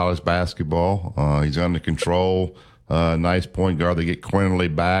lot of college basketball. He's under control. Nice point guard. They get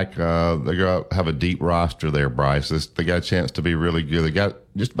Quinterly back. They're going to have a deep roster there, Bryce. They got a chance to be really good. They got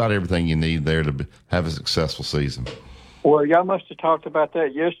just about everything you need there to have a successful season. Well, y'all must have talked about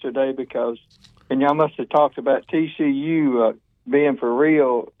that yesterday and y'all must have talked about TCU being for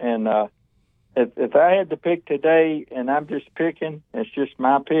real. And if I had to pick today, and I'm just picking, it's just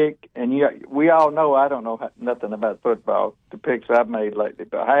my pick. And we all know I don't know nothing about football, the picks I've made lately.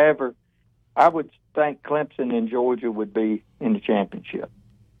 But however, I would think Clemson and Georgia would be in the championship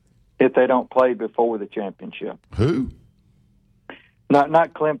if they don't play before the championship. Who?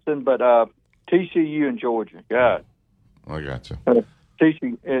 Not Clemson, but TCU and Georgia. God. I got you.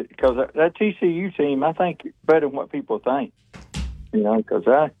 TCU, because that TCU team, I think, is better than what people think. You know, because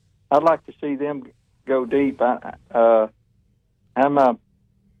I'd like to see them go deep. I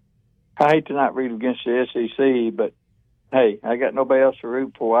hate to not root against the SEC, but hey, I got nobody else to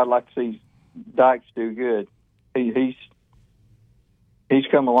root for. I'd like to see Dykes do good. He's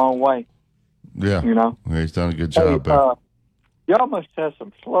come a long way. Yeah, you know, he's done a good job there. Y'all must have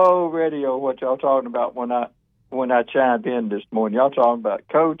some slow radio. What y'all talking about when I chimed in this morning? Y'all talking about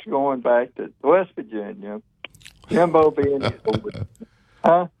Coach going back to West Virginia, Jimbo being,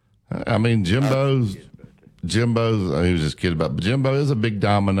 huh? I mean, Jimbo's. He was just kidding about. But Jimbo is a big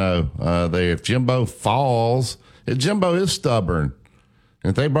domino there. If Jimbo falls, Jimbo is stubborn. And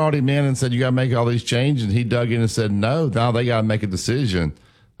if they brought him in and said, you got to make all these changes, and he dug in and said, no, now they got to make a decision.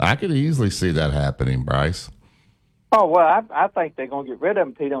 I could easily see that happening, Bryce. Oh, well, I think they're going to get rid of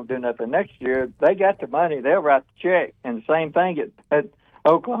him if he don't do nothing next year. They got the money. They'll write the check. And the same thing at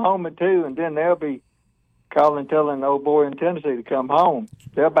Oklahoma, too, and then they'll be telling the old boy in Tennessee to come home.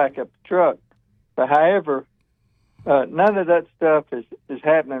 They'll back up the truck. But, however, none of that stuff is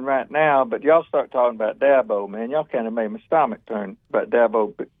happening right now, but y'all start talking about Dabo, man. Y'all kind of made my stomach turn about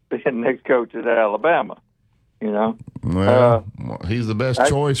Dabo being the next coach at Alabama, you know. Well, he's the best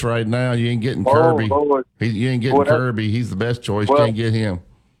choice right now. You ain't getting Kirby. You ain't getting Kirby. He's the best choice. You can't get him.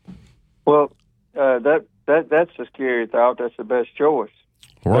 Well, that's a scary thought. That's the best choice.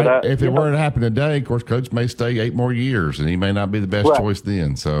 Right. But, if it were to happen today, of course, Coach may stay 8 more years, and he may not be the best choice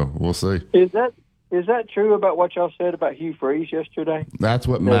then. So we'll see. Is that true about what y'all said about Hugh Freeze yesterday? That's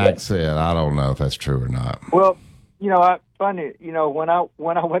what Max said. I don't know if that's true or not. Well, you know, funny. You know, when I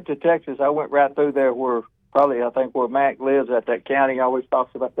went to Texas, I went right through there where Mac lives at that county. He always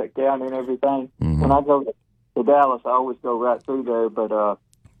talks about that county and everything. Mm-hmm. When I go to Dallas, I always go right through there. But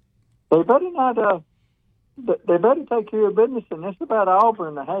they better not. They better take care of business. And it's about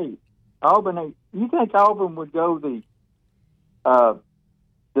Auburn. Hey, Auburn. You think Auburn would go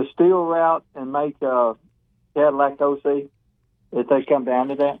the steel route and make Cadillac OC if they come down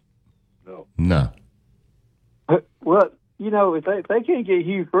to that? No. Well, you know, if they can't get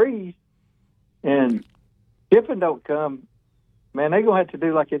Hugh Freeze and Kiffin don't come, man, they're going to have to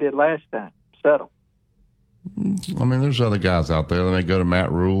do like they did last time, settle. I mean, there's other guys out there. They may go to Matt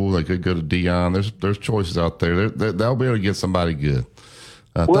Rule. They could go to Dion. There's choices out there. They'll be able to get somebody good.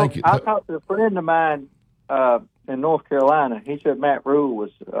 I talked to a friend of mine in North Carolina. He said Matt Rule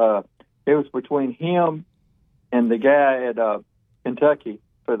was it was between him and the guy at Kentucky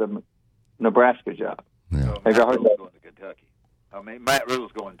for the Nebraska job. Yeah. Have you heard that? Going to Kentucky. I mean, Matt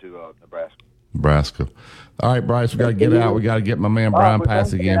Rule's going to Nebraska. All right, Bryce, we got to get out. We got to get my man Brian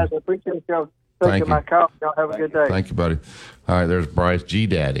Pass again. I appreciate y'all taking my call. Y'all have a good day. Thank you, buddy. All right, there's Bryce G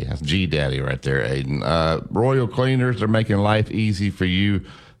Daddy. That's G Daddy right there, Aiden. Royal Cleaners, they're making life easy for you.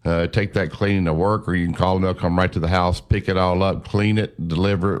 Take that cleaning to work, or you can call them. They'll come right to the house, pick it all up, clean it,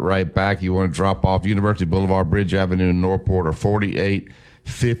 deliver it right back. You want to drop off University Boulevard, Bridge Avenue in Northport, or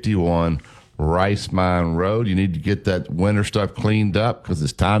 4851 Rice Mine Road. You need to get that winter stuff cleaned up because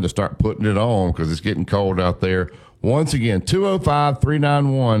it's time to start putting it on because it's getting cold out there. Once again,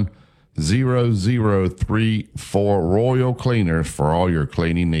 205-391-0034 Royal Cleaners for all your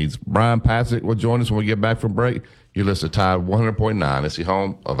cleaning needs. Brian Passick will join us when we get back from break. You listen to Tide 100.9. It's the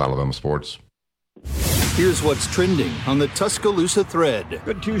home of Alabama sports. Here's what's trending on the Tuscaloosa thread.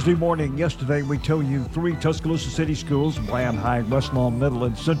 Good Tuesday morning. Yesterday, we told you 3 Tuscaloosa City schools, Bland High, Westlawn Middle,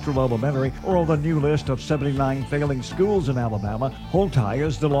 and Central Elementary, are on the new list of 79 failing schools in Alabama. Holt High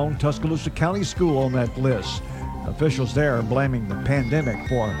is the lone Tuscaloosa County school on that list. Officials there are blaming the pandemic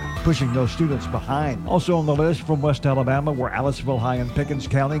for pushing those students behind. Also on the list from West Alabama were Aliceville High in Pickens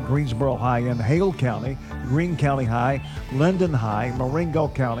County, Greensboro High in Hale County, Greene County High, Linden High, Marengo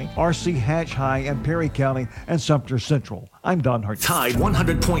County, R.C. Hatch High in Perry County, and Sumter Central. I'm Don Hart. Tide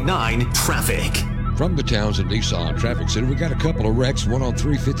 100.9 traffic. From the Townsend Nissan Traffic Center, we got a couple of wrecks, one on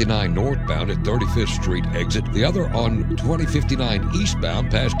 359 northbound at 35th Street exit, the other on 2059 eastbound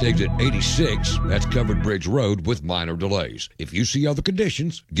past exit 86. That's Covered Bridge Road with minor delays. If you see other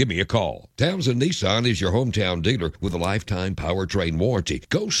conditions, give me a call. Townsend Nissan is your hometown dealer with a lifetime powertrain warranty.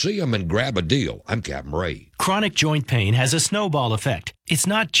 Go see them and grab a deal. I'm Captain Ray. Chronic joint pain has a snowball effect. It's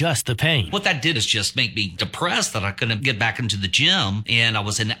not just the pain. What that did is just make me depressed that I couldn't get back into the gym, and I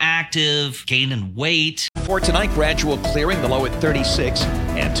was inactive, gaining weight. For tonight, gradual clearing, the low at 36.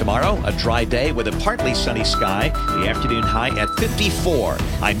 And tomorrow, a dry day with a partly sunny sky, the afternoon high at 54.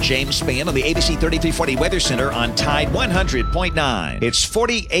 I'm James Spann on the ABC 3340 Weather Center on Tide 100.9. It's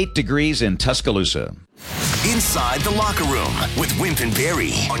 48 degrees in Tuscaloosa. Inside the Locker Room with Wimp and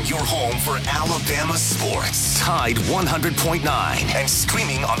Barry on your home for Alabama sports. Tide 100.9 and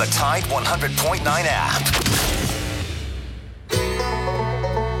streaming on the Tide 100.9 app.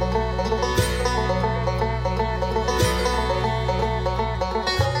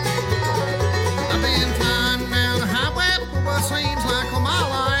 I've been flying down the highway for what seems like all my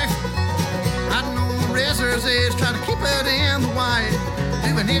life. Riding on the razor's edge, trying to keep it in the white.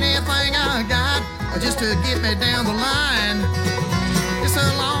 Doing anything I got just to get me down the line. It's a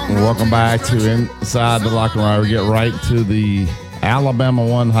long Welcome back to Inside the Locker Room. We get right to the Alabama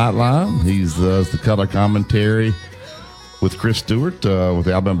One hotline. He's the color commentary with Chris Stewart with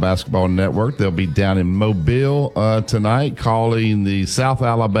the Alabama Basketball Network. They'll be down in Mobile tonight calling the South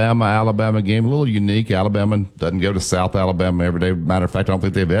Alabama game. A little unique. Alabama doesn't go to South Alabama every day. Matter of fact, I don't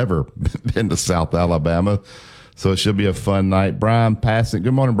think they've ever been to South Alabama. So it should be a fun night. Brian Passick.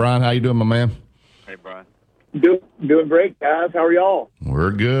 Good morning, Brian. How you doing, my man? Hey, Brian. Doing great, guys. How are y'all?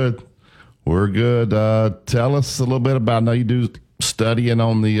 We're good. We're good. Tell us a little bit about, I know you do studying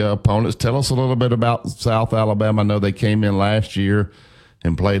on the opponents. Tell us a little bit about South Alabama. I know they came in last year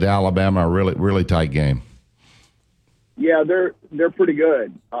and played Alabama, a really, really tight game. Yeah, they're pretty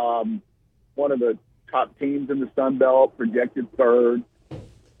good. One of the top teams in the Sun Belt, projected third.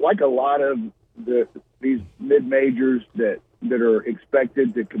 Like a lot of these mid-majors that are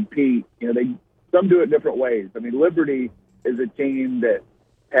expected to compete, some do it different ways. I mean, Liberty is a team that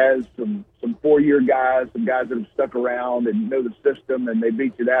has some 4-year guys, some guys that have stuck around and know the system, and they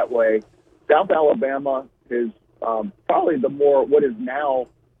beat you that way. South Alabama is probably what is now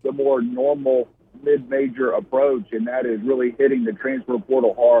the more normal mid-major approach, and that is really hitting the transfer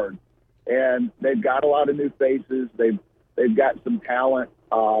portal hard. And they've got a lot of new faces. They've got some talent.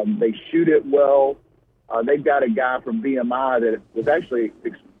 They shoot it well. They've got a guy from VMI that was actually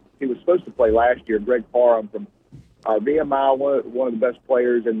he was supposed to play last year, Greg Parham from VMI, one of the best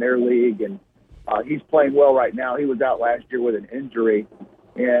players in their league, and he's playing well right now. He was out last year with an injury,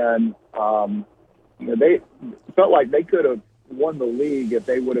 and they felt like they could have won the league if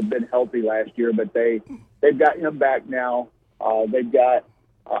they would have been healthy last year, but they've got him back now. They've got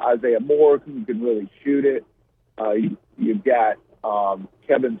Isaiah Moore, who can really shoot it. You've got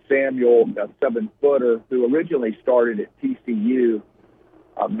Kevin Samuel, a 7-footer, who originally started at TCU.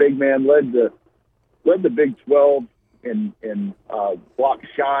 Big man led the Big 12 in block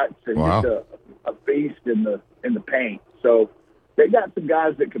shots and wow. just a beast in the paint. So they got some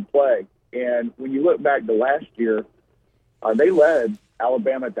guys that can play. And when you look back to last year, they led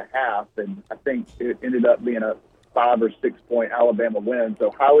Alabama at the half, and I think it ended up being a 5 or 6 point Alabama win.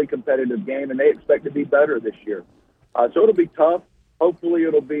 So highly competitive game, and they expect to be better this year. So it'll be tough. Hopefully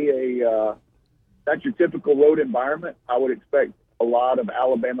it'll be not your typical road environment. I would expect a lot of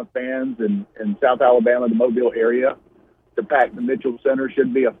Alabama fans in South Alabama, the Mobile area, to pack the Mitchell Center.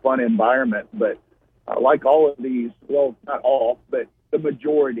 Should be a fun environment. But like all of these, well, not all, but the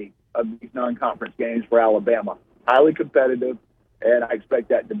majority of these non-conference games for Alabama, highly competitive, and I expect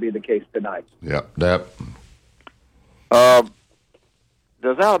that to be the case tonight. Yep.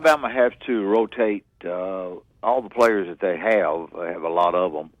 Does Alabama have to rotate all the players that they have a lot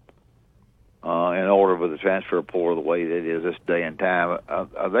of them, in order for the transfer portal the way it is this day and time?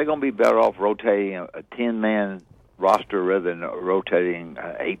 Are they going to be better off rotating a 10-man roster rather than rotating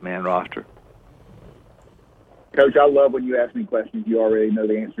an 8-man roster? Coach, I love when you ask me questions you already know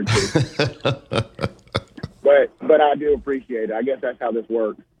the answer to. But I do appreciate it. I guess that's how this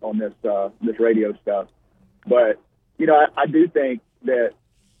works on this radio stuff. But, I do think that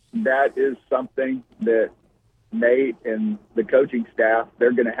is something that Nate and the coaching staff,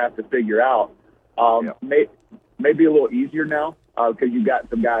 they're going to have to figure out. Maybe a little easier now because you've got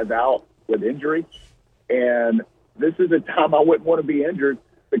some guys out with injury. And this is a time I wouldn't want to be injured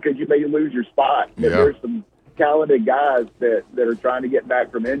because you may lose your spot. Yeah. There's some talented guys that are trying to get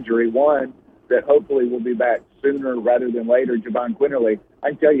back from injury. One that hopefully will be back sooner rather than later, Javon Quinterly. I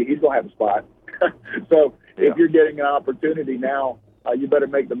can tell you he's going to have a spot. So if you're getting an opportunity now, you better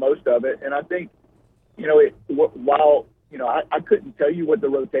make the most of it. And I think, while I couldn't tell you what the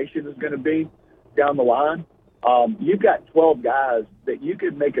rotation is going to be down the line, you've got 12 guys that you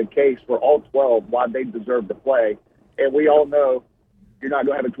could make a case for all 12 why they deserve to play. And we all know you're not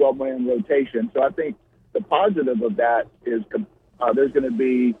going to have a 12-man rotation. So I think the positive of that is there's going to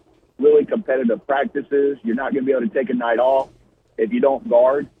be really competitive practices. You're not going to be able to take a night off. If you don't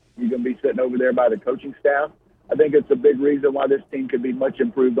guard, you're going to be sitting over there by the coaching staff. I think it's a big reason why this team could be much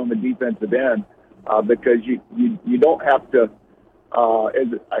improved on the defensive end, because you don't have to,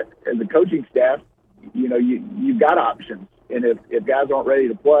 as a coaching staff, you've got options. And if guys aren't ready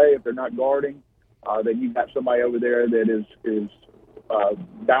to play, if they're not guarding, then you've got somebody over there that is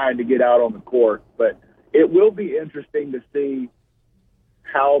dying to get out on the court. But it will be interesting to see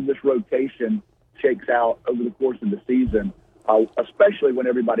how this rotation shakes out over the course of the season, especially when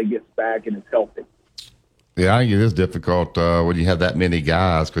everybody gets back and is healthy. Yeah, I think it is difficult when you have that many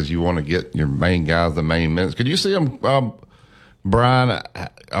guys because you want to get your main guys the main minutes. Could you see them, Brian?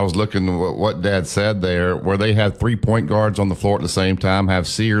 I was looking at what Dad said there, where they had 3 point guards on the floor at the same time, have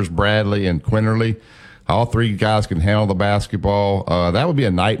Sears, Bradley, and Quinterly. All three guys can handle the basketball. That would be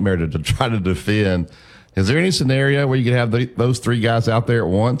a nightmare to try to defend. Is there any scenario where you could have those three guys out there at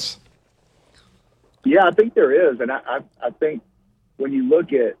once? Yeah, I think there is. And I think when you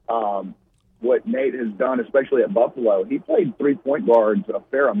look at what Nate has done, especially at Buffalo, he played 3 point guards a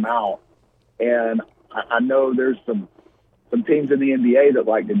fair amount. And I know there's some teams in the NBA that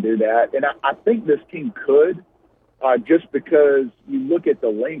like to do that. And I think this team could, just because you look at the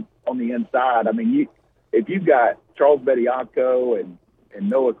length on the inside. I mean, if you've got Charles Bediako and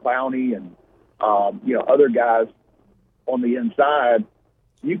Noah Clowney and other guys on the inside,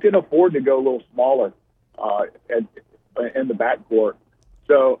 you can afford to go a little smaller in the backcourt.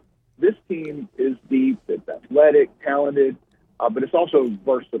 So this team is deep, it's athletic, talented, but it's also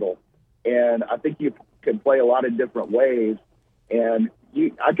versatile. And I think you can play a lot of different ways. And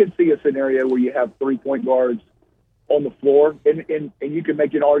I could see a scenario where you have 3 point guards on the floor, and you can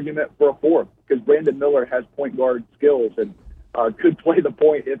make an argument for a fourth, because Brandon Miller has point guard skills and could play the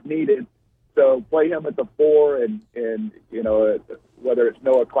point if needed. So play him at the 4, and whether it's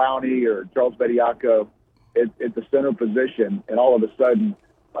Noah Clowney or Charles Bediako at the center position, and all of a sudden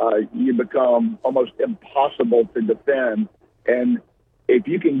you become almost impossible to defend. And if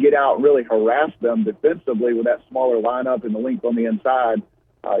you can get out and really harass them defensively with that smaller lineup and the length on the inside,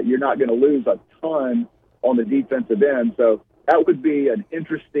 you're not going to lose a ton on the defensive end. So that would be an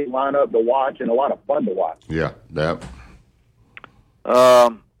interesting lineup to watch and a lot of fun to watch. Yeah, that.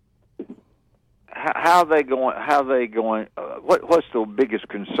 How they going? What's the biggest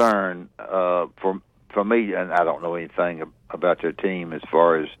concern for me? And I don't know anything about their team as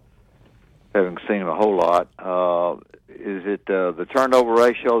far as having seen them a whole lot. Is it the turnover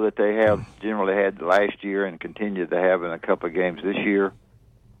ratio that they have generally had last year and continue to have in a couple of games this year?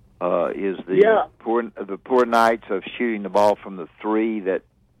 Is the poor nights of shooting the ball from the 3 that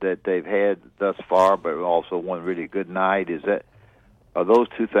they've had thus far, but also one really good night? Are those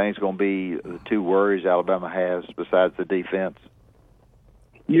two things going to be the two worries Alabama has besides the defense?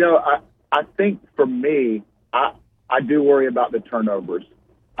 I think for me, I do worry about the turnovers.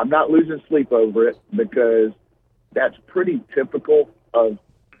 I'm not losing sleep over it, because that's pretty typical of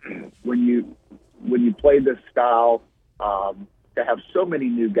when you play this style, to have so many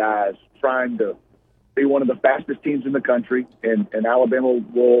new guys trying to be one of the fastest teams in the country, and Alabama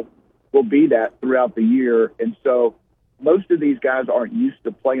will be that throughout the year. And so most of these guys aren't used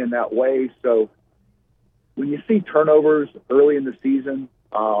to playing that way. So when you see turnovers early in the season,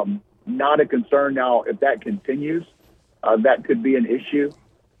 not a concern. Now, if that continues, that could be an issue.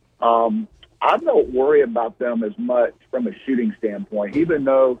 I don't worry about them as much from a shooting standpoint, even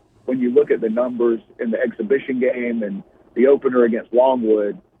though when you look at the numbers in the exhibition game and the opener against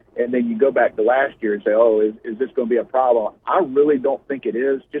Longwood, and then you go back to last year and say, is this going to be a problem? I really don't think it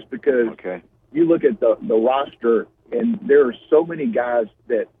is, just because you look at the roster, and there are so many guys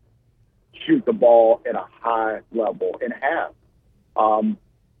that shoot the ball at a high level and have.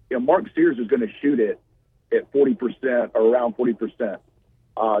 Mark Sears is going to shoot it at 40% or around 40%.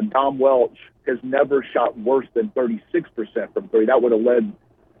 Dom Welch has never shot worse than 36% from 3. That would have led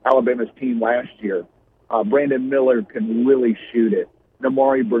Alabama's team last year. Brandon Miller can really shoot it.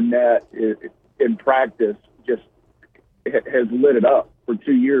 Namari Burnett in practice just has lit it up for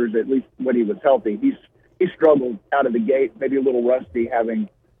 2 years, at least when he was healthy. He struggled out of the gate, maybe a little rusty, having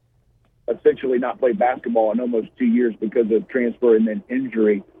essentially not played basketball in almost 2 years because of transfer and then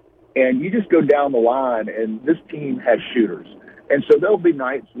injury. And you just go down the line, and this team has shooters. And so there'll be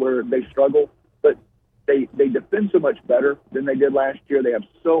nights where they struggle, but they defend so much better than they did last year. They have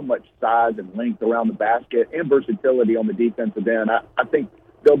so much size and length around the basket and versatility on the defensive end. I think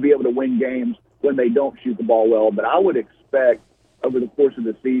they'll be able to win games when they don't shoot the ball well. But I would expect over the course of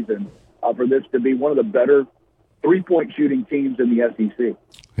the season for this to be one of the better three-point shooting teams in the SEC.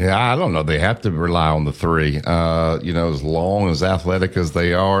 Yeah, I don't know. They have to rely on the 3, as long, as athletic as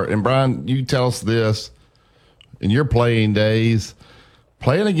they are. And, Brian, you tell us this. In your playing days,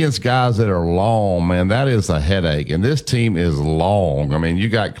 playing against guys that are long, man, that is a headache. And this team is long. I mean, you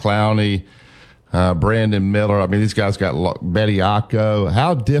got Clowney, Brandon Miller. I mean, these guys got Bediako.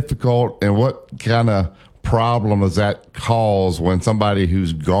 How difficult and what kind of problem does that cause when somebody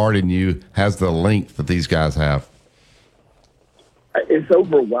who's guarding you has the length that these guys have? It's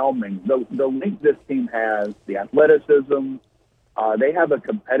overwhelming. The length this team has, the athleticism, they have a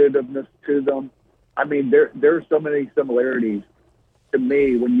competitiveness to them. I mean, there are so many similarities to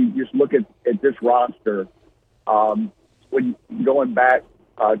me when you just look at this roster. When going back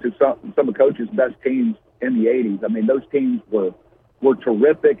to some of Coach's best teams in the 80s, I mean, those teams were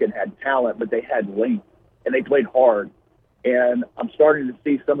terrific and had talent, but they had length, and they played hard. And I'm starting to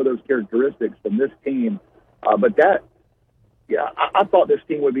see some of those characteristics from this team. I thought this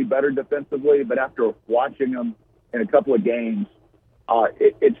team would be better defensively, but after watching them in a couple of games,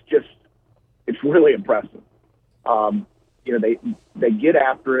 it's really impressive. They get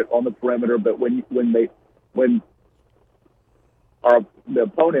after it on the perimeter, but when the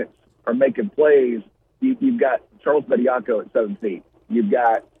opponents are making plays, you've got Charles Bediako at 7 feet. You've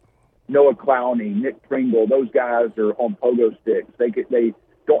got Noah Clowney, Nick Pringle. Those guys are on pogo sticks. They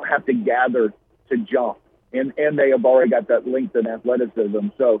don't have to gather to jump, and they have already got that length and athleticism.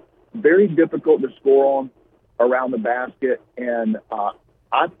 So very difficult to score on around the basket. And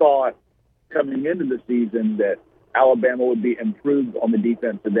I thought coming into the season that Alabama would be improved on the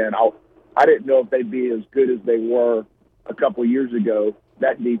defensive end. I didn't know if they'd be as good as they were a couple of years ago.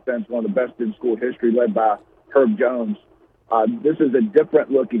 That defense, one of the best in school history, led by Herb Jones. This is a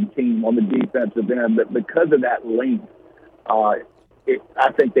different-looking team on the defensive end, but because of that length, I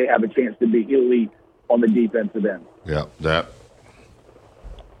think they have a chance to be elite on the defensive end. Yeah, that.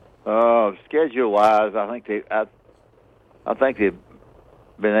 Schedule-wise, I think they've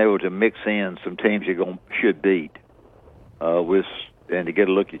been able to mix in some teams you should beat. And to get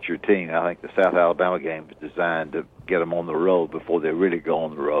a look at your team, I think the South Alabama game is designed to get them on the road before they really go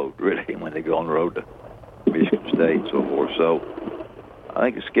on the road. Really, when they go on the road to Michigan State and so forth. So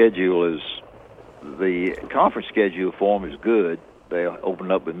I think the conference schedule for them is good. They open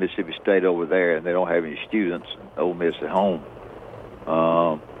up with Mississippi State over there, and they don't have any students. Ole Miss at home.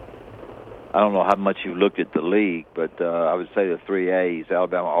 I don't know how much you looked at the league, but I would say the 3As,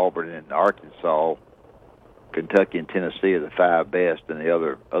 Alabama, Auburn, and Arkansas, Kentucky, and Tennessee are the 5 best, and the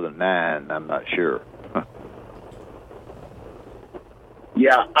other 9, I'm not sure.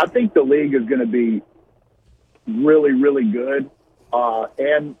 Yeah, I think the league is going to be really, really good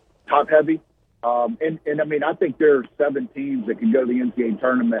and top-heavy. And I mean, I think there are 7 teams that can go to the NCAA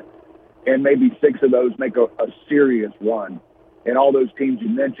tournament, and maybe 6 of those make a serious run. And all those teams you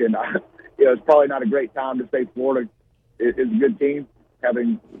mentioned, it's probably not a great time to say Florida is a good team,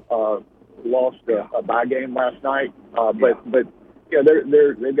 having lost a bye game last night. But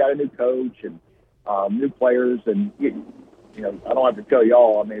they've got a new coach and new players, and I don't have to tell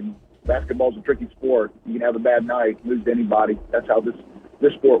y'all. I mean, basketball's a tricky sport. You can have a bad night, lose to anybody. That's how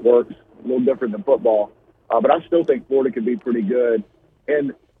this sport works. A little different than football, but I still think Florida could be pretty good.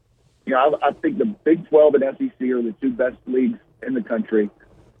 And I think the Big 12 and SEC are the 2 best leagues in the country.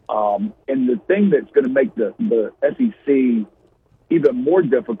 And the thing that's going to make the SEC even more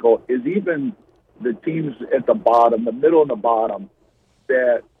difficult is even the teams at the bottom, the middle and the bottom,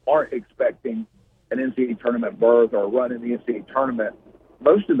 that aren't expecting an NCAA tournament berth or a run in the NCAA tournament.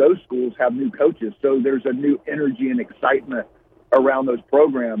 Most of those schools have new coaches, so there's a new energy and excitement around those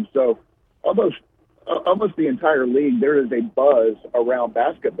programs. So almost the entire league, there is a buzz around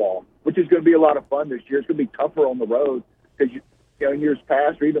basketball, which is going to be a lot of fun this year. It's going to be tougher on the road because in years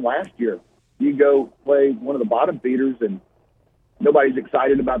past or even last year, you go play one of the bottom feeders and nobody's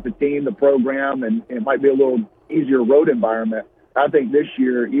excited about the team, the program, and it might be a little easier road environment. I think this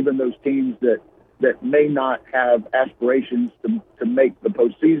year, even those teams that may not have aspirations to make the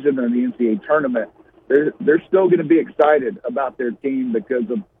postseason or the NCAA tournament, they're still going to be excited about their team because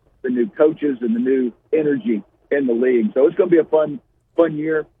of the new coaches and the new energy in the league. So it's going to be a fun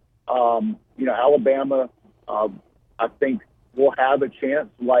year. Alabama, I think, will have a chance,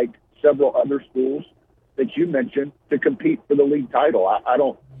 like several other schools that you mentioned, to compete for the league title. I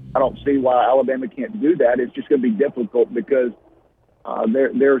don't see why Alabama can't do that. It's just going to be difficult because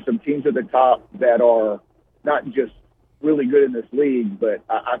there are some teams at the top that are not just really good in this league, but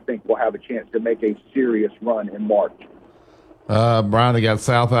I think will have a chance to make a serious run in March. Brian, they got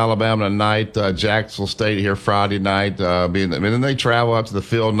South Alabama tonight, Jacksonville State here Friday night. Then they travel up to the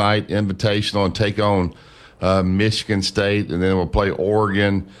Field Night Invitational and take on Michigan State, and then we'll play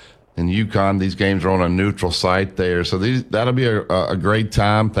Oregon and UConn. These games are on a neutral site there. So that'll be a great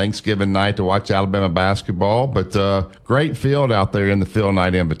time, Thanksgiving night, to watch Alabama basketball. But great field out there in the Field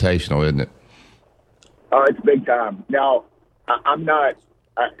Night Invitational, isn't it? Oh, it's big time. Now,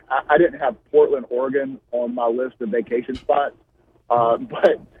 I didn't have Portland, Oregon on my list of vacation spots,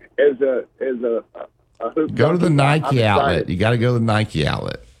 but as a hoop, go to the Nike outlet. You got to go to the Nike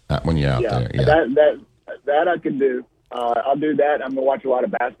outlet when you're out there. Yeah, that I can do. I'll do that. I'm going to watch a lot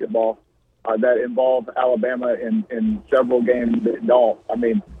of basketball that involve Alabama in several games that don't. I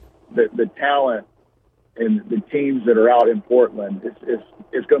mean, the talent and the teams that are out in Portland,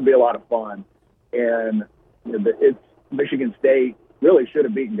 it's going to be a lot of fun. And it's Michigan State really should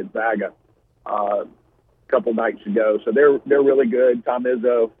have beaten Gonzaga a couple nights ago. So they're really good. Tom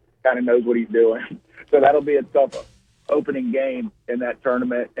Izzo kind of knows what he's doing. So that'll be a tough opening game in that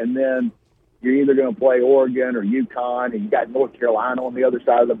tournament. And then you're either going to play Oregon or UConn, and you got North Carolina on the other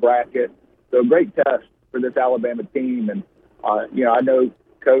side of the bracket. So a great test for this Alabama team. And, I know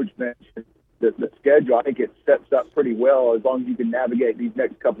Coach mentioned the schedule. I think it sets up pretty well as long as you can navigate these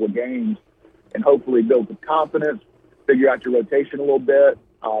next couple of games and hopefully build some confidence, figure out your rotation a little bit,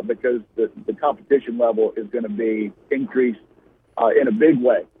 because the competition level is going to be increased in a big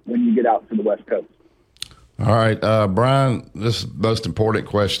way when you get out to the West Coast. All right, Brian, this is the most important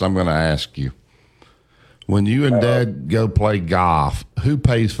question I'm going to ask you. When you and Dad go play golf, who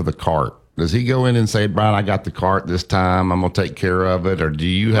pays for the cart? Does he go in and say, Brian, I got the cart this time, I'm going to take care of it, or do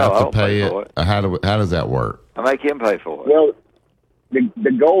you have to pay it? How does that work? I make him pay for it. Well,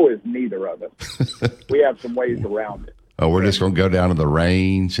 the goal is neither of us. We have some ways around it. Oh, we're just going to go down to the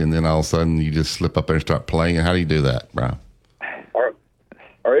range, and then all of a sudden you just slip up there and start playing. How do you do that, Brian?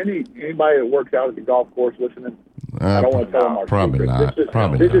 Are anybody that works out at the golf course listening? I don't want to tell them our probably secret. not.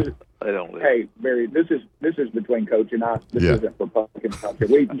 Probably not. They don't listen. Hey, Barry, this is between Coach and I. This isn't for public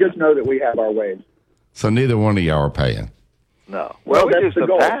consumption. We just know that we have our ways. So neither one of y'all are paying? No. Well, we do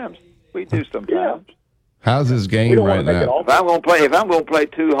sometimes. We do sometimes. How's his game right now? If I'm going to play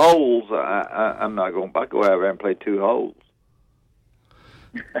 2 holes, I'm not going to go out there and play 2 holes.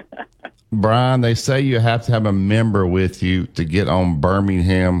 Brian, they say you have to have a member with you to get on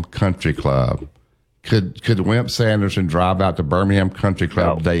Birmingham Country Club. Could Wimp Sanderson drive out to Birmingham Country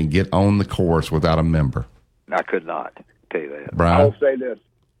Club today and get on the course without a member? I could not tell you that. Brian? I'll say this.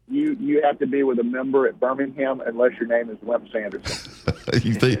 You have to be with a member at Birmingham unless your name is Wimp Sanderson.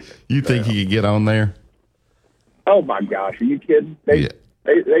 you think he could get on there? Oh, my gosh. Are you kidding? They'd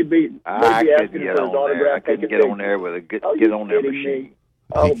be asking for his autograph. I couldn't get on there with a get on there machine.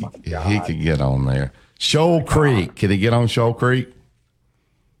 Oh, my God. He could get on there. Shoal Creek. Can he get on Shoal Creek?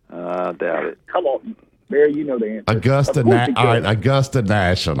 I doubt it. Come on. Barry, you know the answer. Augusta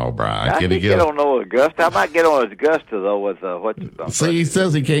National, Brian. I can't get on no Augusta. I might get on Augusta, though, with See, he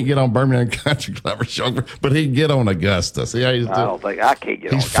says he can't get on Birmingham Country Club or Shoal Creek, but he can get on Augusta. See how he's doing? I can't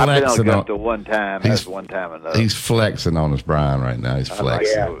get on. I've been on Augusta one time. That's one time enough. He's flexing on us, Brian, right now. He's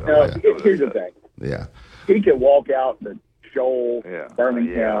flexing. Here's the thing. Yeah. He can walk out the Shoal,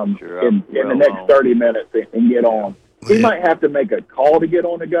 Birmingham in the next 30 minutes and get on. He might have to make a call to get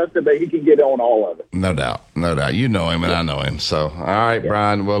on Augusta, but he can get on all of it. No doubt. You know him, and I know him. So, all right,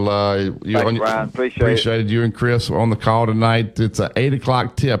 Brian. Well, thanks, Brian. Appreciated you and Chris on the call tonight. It's an 8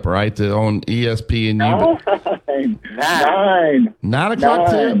 o'clock tip, right? On ESPNU. 9. 9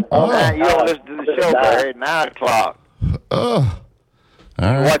 o'clock tip. Oh, you don't listen to the show, Barry. 9 o'clock. All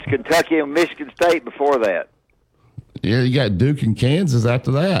right. Watch Kentucky and Michigan State before that. Yeah, you got Duke and Kansas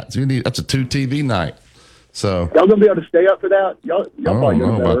after that. So that's a 2 TV night. So y'all gonna be able to stay up for that? Y'all I don't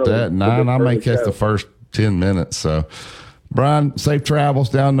know about that. 9, I may catch the first 10 minutes. So, Brian, safe travels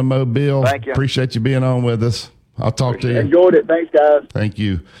down to Mobile. Thank you. Appreciate you being on with us. I'll talk to you. Enjoyed it. Thanks, guys. Thank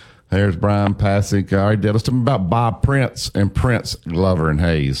you. There's Brian Pasick. All right, let's talk about Bob Prince and Prince Glover and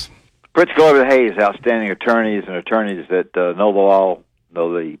Hayes. Prince Glover and Hayes, outstanding attorneys and attorneys that know the law,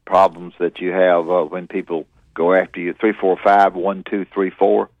 know the problems that you have when people go after you.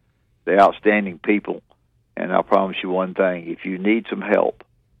 345-1234. They're outstanding people. And I promise you one thing, if you need some help,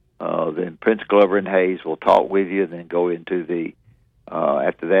 then Prince Glover and Hayes will talk with you, then go into the,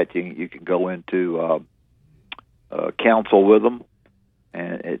 after that you can go into counsel with them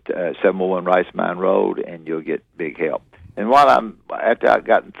and at 701 Rice Mine Road, and you'll get big help. And after I've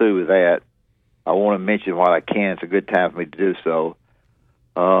gotten through with that, I want to mention while I can, it's a good time for me to do so,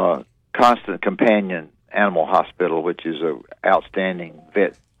 Constant Companion Animal Hospital, which is an outstanding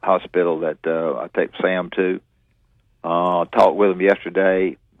vet hospital that I take Sam to. Talked with them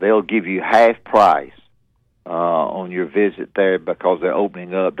yesterday. They'll give you half price on your visit there because they're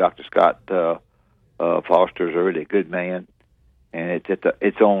opening up. Dr. Scott Foster is a really good man, and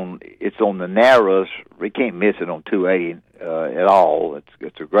it's on the Narrows. We can't miss it on 280 at all.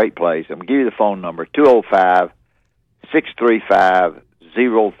 It's a great place. I'm gonna give you the phone number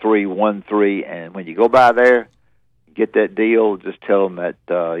 205-635-0313, and when you go by there, get that deal, just tell them that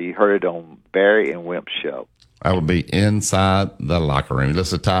you heard it on Barry and Wimp's show. I will be inside the locker room.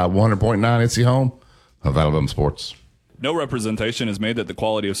 Listen to Tide 100.9 NC Home of Alabama Sports. No representation is made that the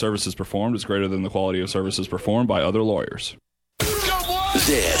quality of services performed is greater than the quality of services performed by other lawyers.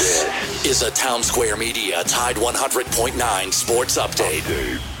 This is a Town Square Media Tide 100.9 Sports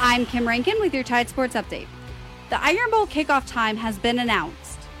Update. I'm Kim Rankin with your Tide Sports Update. The Iron Bowl kickoff time has been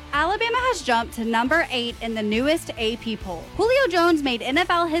announced. Alabama has jumped to number 8 in the newest AP poll. Julio Jones made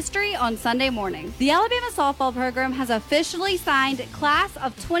NFL history on Sunday morning. The Alabama softball program has officially signed class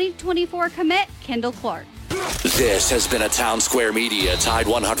of 2024 commit Kendall Clark. This has been a Town Square Media Tide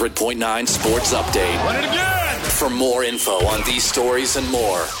 100.9 Sports Update. Run it again! For more info on these stories and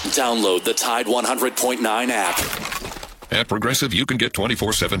more, download the Tide 100.9 app. At Progressive, you can get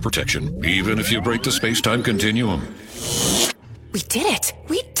 24/7 protection, even if you break the space-time continuum. We did it.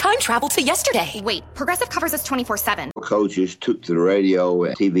 We time traveled to yesterday. Wait, Progressive covers us 24/7. Coaches took to the radio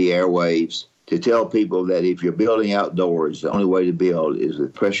and TV airwaves to tell people that if you're building outdoors, the only way to build is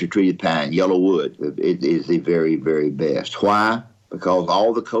with pressure-treated pine, yellow wood. It is the very, very best. Why? Because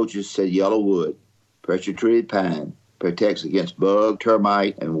all the coaches said yellow wood Pressure-treated pine protects against bug,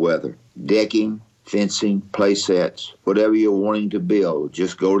 termite, and weather. Decking, fencing, play sets, whatever you're wanting to build,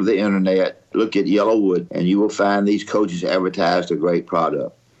 just go to the internet, look at Yellowwood, and you will find these coaches advertised a great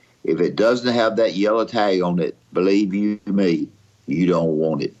product. If it doesn't have that yellow tag on it, believe you me, you don't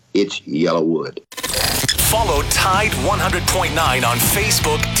want it. It's Yellowwood. Follow Tide 100.9 on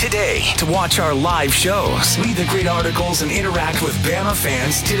Facebook today to watch our live shows, read the great articles, and interact with Bama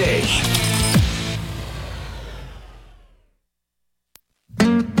fans today.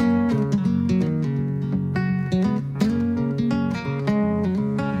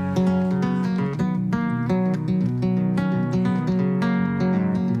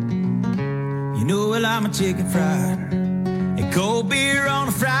 You know, well, I'm a chicken fried and cold beer on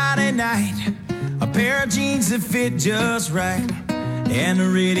a Friday night. A pair of jeans that fit just right, and a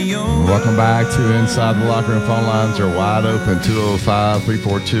radio. Welcome back to Inside the Locker Room. Phone lines are wide open,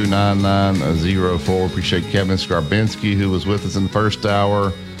 205-342-9904. Appreciate Kevin Skarbinski, who was with us in the first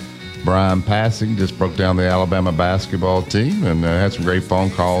hour. Brian Passing just broke down the Alabama basketball team and had some great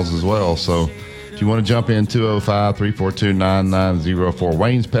phone calls as well. So if you want to jump in, 205-342-9904.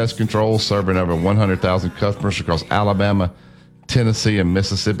 Wayne's Pest Control, serving over 100,000 customers across Alabama, Tennessee, and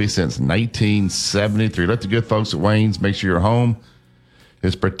Mississippi since 1973. Let the good folks at Wayne's make sure your home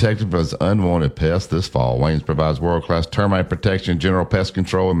is protected from unwanted pests this fall. Wayne's provides world-class termite protection, general pest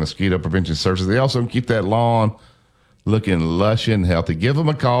control, and mosquito prevention services. They also keep that lawn looking lush and healthy. Give them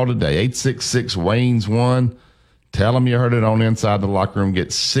a call today, 866-WAYNES1. Tell them you heard it on Inside the Locker Room. Get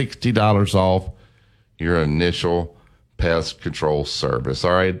 $60 off your initial pest control service.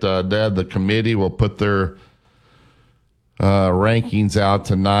 All right, Dad, the committee will put their rankings out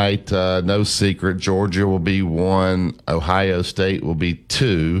tonight. No secret, Georgia will be 1, Ohio State will be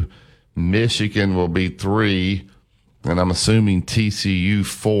 2, Michigan will be 3, and I'm assuming TCU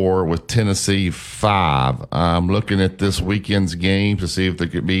 4 with Tennessee 5. I'm looking at this weekend's game to see if there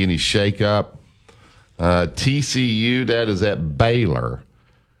could be any shakeup. TCU, that is at Baylor.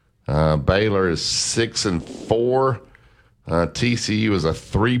 Baylor is 6-4. TCU is a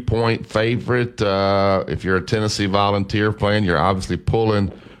 3-point favorite. If you're a Tennessee Volunteer fan, you're obviously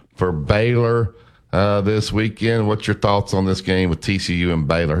pulling for Baylor this weekend. What's your thoughts on this game with TCU and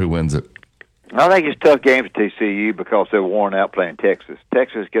Baylor? Who wins it? I think it's a tough game for TCU because they're worn out playing Texas.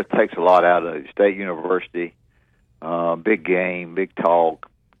 Texas takes a lot out of it. State University, big game, big talk,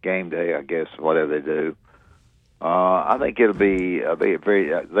 game day, I guess, whatever they do. I think it'll be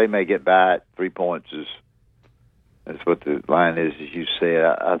very. They may get by at 3 points. That's what the line is, as you said.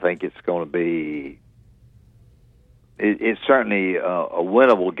 I think it's going to be. It's certainly a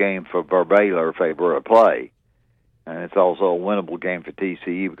winnable game for Baylor if they were to play, and it's also a winnable game for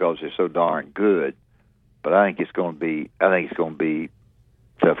TCU because they're so darn good. But I think it's going to be.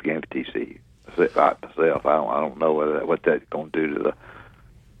 a tough game for TCU. Myself, I don't know what that's going to do to the.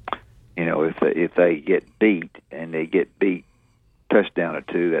 If they get beat and they get beat touchdown or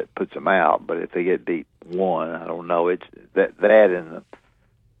 2, that puts them out. But if they get beat 1, I don't know. It's that and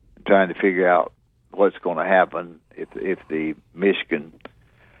trying to figure out what's going to happen if the Michigan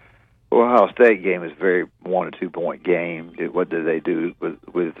Ohio State game is a very 1 or 2 point game. What do they do with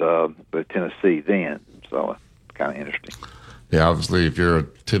Tennessee then? So kind of interesting. Yeah, obviously, if you're a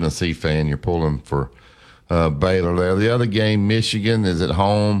Tennessee fan, you're pulling for Baylor there. The other game, Michigan, is at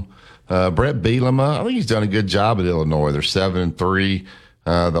home. Brett Bielema, I think he's done a good job at Illinois. They're 7-3.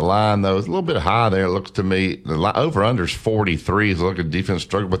 The line, though, is a little bit high there. It looks to me the over-under is 43. It's looking defense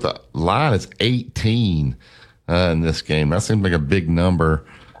struggle, but the line is 18 in this game. That seems like a big number.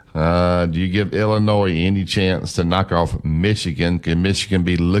 Do you give Illinois any chance to knock off Michigan? Can Michigan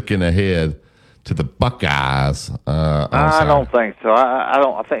be looking ahead to the Buckeyes? I don't think so.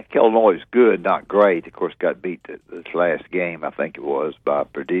 I think Illinois is good, not great. Of course, got beat this last game. I think it was by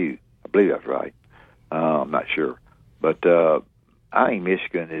Purdue. I believe that's right. I'm not sure, but I think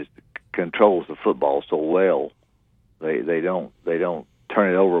Michigan controls the football so well. They don't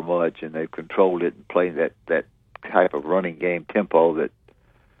turn it over much, and they've controlled it and played that type of running game tempo that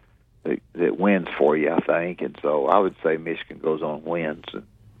wins for you, I think. And so I would say Michigan goes on and wins.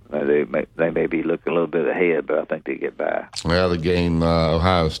 They may be looking a little bit ahead, but I think they get by. Well, the game,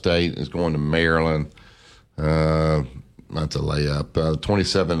 Ohio State is going to Maryland. That's a layup.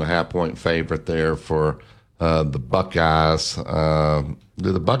 27.5-point favorite there for the Buckeyes.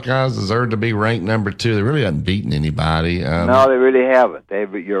 Do the Buckeyes deserve to be ranked number 2? They really haven't beaten anybody. No, they really haven't.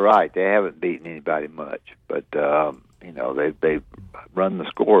 You're right. They haven't beaten anybody much. But, they've run the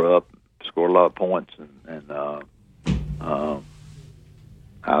score up, scored a lot of points, and I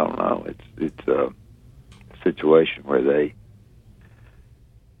don't know. It's a situation where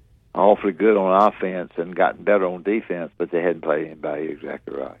awfully good on offense and gotten better on defense, but they hadn't played anybody.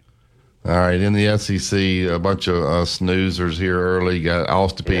 Exactly right. All right, in the SEC, a bunch of snoozers here early. You got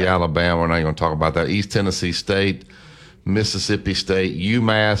Austin Peay, Alabama. We're not going to talk about that. East Tennessee State, Mississippi State,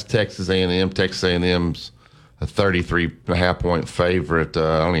 UMass, Texas A&M. Texas A&M's a 33.5-point favorite.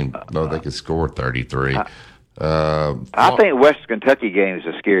 I don't even know if they could score 33. I think Western Kentucky game is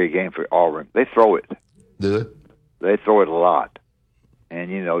a scary game for Auburn. They throw it. Do they? They throw it a lot. And,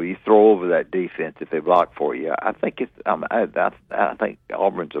 you throw over that defense if they block for you. I think I think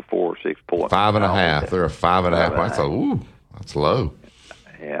Auburn's a 4 or 6 point. 5.5. They're a 5.5. That's low.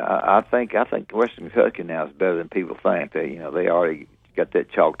 Yeah, I think Western Kentucky now is better than people think. They already got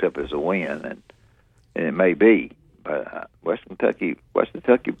that chalked up as a win, and it may be. But Western Kentucky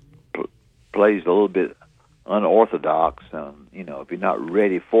plays a little bit unorthodox. If you're not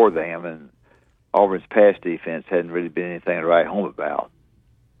ready for them, and Auburn's pass defense hadn't really been anything to write home about.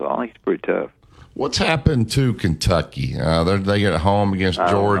 So I think it's pretty tough. What's happened to Kentucky? They get at home against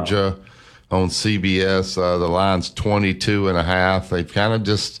Georgia on CBS. The line's 22.5. They've kind of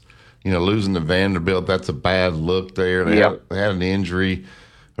just, losing to Vanderbilt. That's a bad look there. They had an injury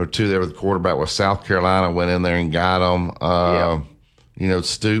or two there with the quarterback. With South Carolina went in there and got them.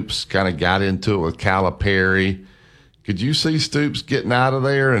 Stoops kind of got into it with Calipari. Could you see Stoops getting out of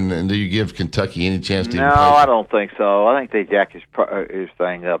there, and do you give Kentucky any chance to? No, I don't think so. I think they jacked his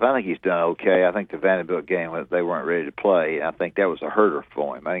thing up. I think he's done okay. I think the Vanderbilt game, they weren't ready to play. I think that was a hurter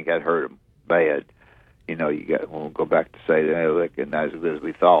for him. I think that hurt him bad. We'll go back to say that they're not as good as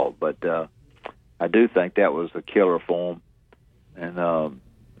we thought, but I do think that was a killer for him. And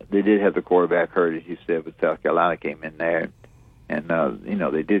they did have the quarterback hurt, as you said, but South Carolina came in there, and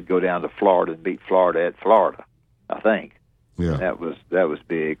they did go down to Florida and beat Florida at Florida. I think. Yeah. That was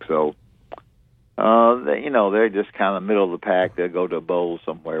big. So, they're just kind of middle of the pack. They'll go to a bowl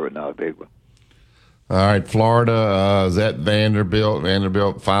somewhere, but not a big one. All right, Florida is at Vanderbilt.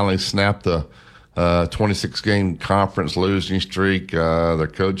 Vanderbilt finally snapped the 26-game conference losing streak. Their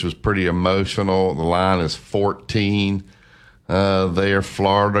coach was pretty emotional. The line is 14. They're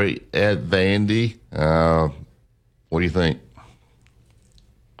Florida at Vandy. What do you think?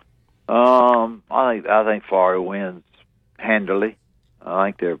 I think Florida wins handily. I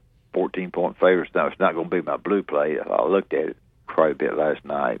think they're 14-point favorites now. It's not going to be my blue plate. I looked at it quite a bit last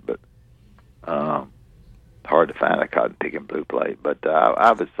night, but hard to find a cotton picking blue plate. But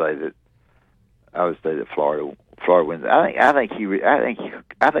I would say that Florida wins. I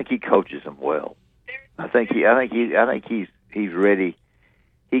think he coaches them well. I think he's ready.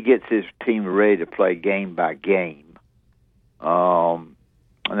 He gets his team ready to play game by game.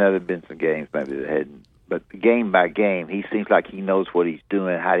 I know there have been some games maybe that hadn't, but game by game, he seems like he knows what he's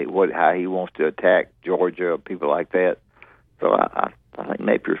doing, how he wants to attack Georgia or people like that. So I think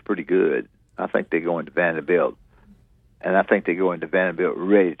Napier's pretty good. I think they go into Vanderbilt, and I think they go into Vanderbilt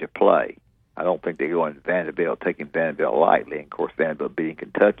ready to play. I don't think they go into Vanderbilt taking Vanderbilt lightly. And of course, Vanderbilt beating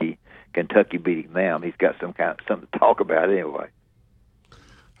Kentucky beating them. He's got something to talk about anyway.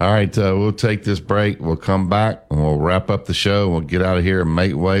 All right, we'll take this break. We'll come back, and we'll wrap up the show. We'll get out of here and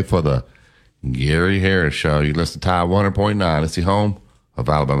make way for the Gary Harris Show. You listen to Tide 100.9. It's the home of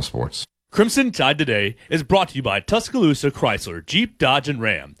Alabama sports. Crimson Tide Today is brought to you by Tuscaloosa Chrysler, Jeep, Dodge, and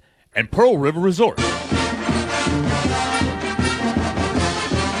Ram, and Pearl River Resort.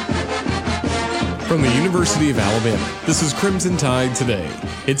 From the University of Alabama, this is Crimson Tide Today.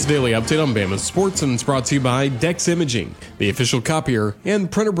 It's a daily update on Bama sports, and it's brought to you by Dex Imaging, the official copier and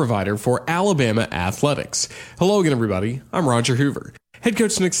printer provider for Alabama athletics. Hello again, everybody. I'm Roger Hoover. Head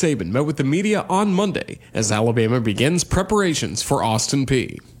coach Nick Saban met with the media on Monday as Alabama begins preparations for Austin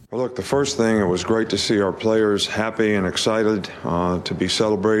Peay. Well, look, the first thing, it was great to see our players happy and excited to be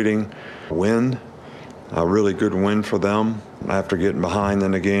celebrating a win, a really good win for them after getting behind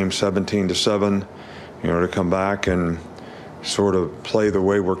in the game 17-7. To come back and sort of play the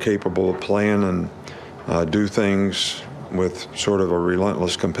way we're capable of playing and do things with sort of a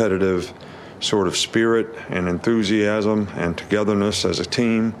relentless competitive sort of spirit and enthusiasm and togetherness as a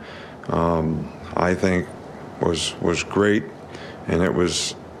team, I think was great. And it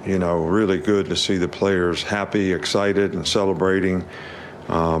was, really good to see the players happy, excited, and celebrating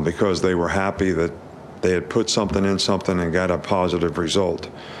because they were happy that they had put something in something and got a positive result.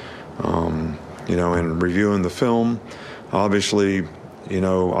 And reviewing the film, obviously,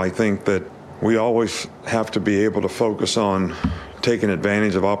 I think that we always have to be able to focus on taking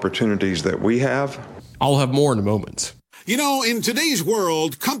advantage of opportunities that we have. I'll have more in a moment. You know, in today's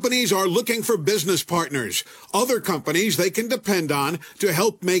world, companies are looking for business partners, other companies they can depend on to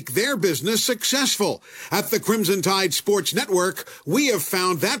help make their business successful. At the Crimson Tide Sports Network, we have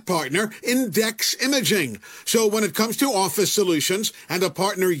found that partner in Dex Imaging. So when it comes to office solutions and a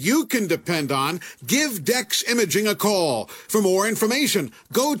partner you can depend on, give Dex Imaging a call. For more information,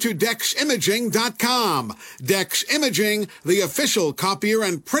 go to DexImaging.com. Dex Imaging, the official copier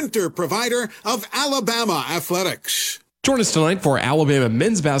and printer provider of Alabama Athletics. Join us tonight for Alabama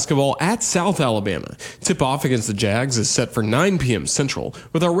men's basketball at South Alabama. Tip-off against the Jags is set for 9 p.m. Central,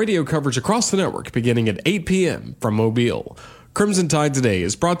 with our radio coverage across the network beginning at 8 p.m. from Mobile. Crimson Tide Today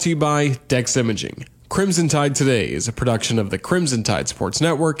is brought to you by Dex Imaging. Crimson Tide Today is a production of the Crimson Tide Sports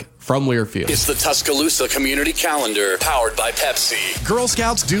Network from Learfield. It's the Tuscaloosa Community Calendar, powered by Pepsi. Girl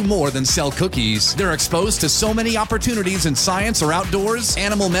Scouts do more than sell cookies. They're exposed to so many opportunities in science or outdoors,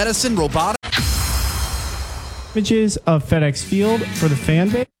 animal medicine, robotics. Images of FedEx Field for the fan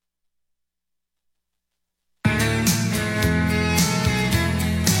base.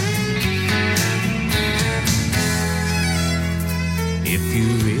 If you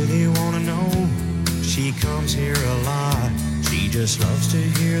really want to know, she comes here a lot. She just loves to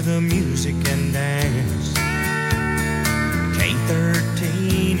hear the music and dance.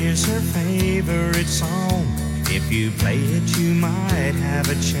 K-13 is her favorite song. If you play it, you might have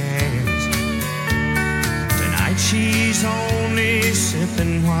a chance. Tonight she's only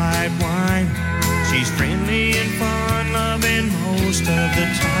sipping white wine. She's friendly and fun-loving most of the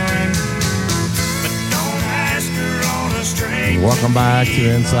time. But don't ask her on a straight. Welcome back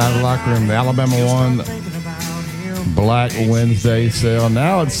to Inside the Locker Room. The Alabama 1 Black Wednesday sale.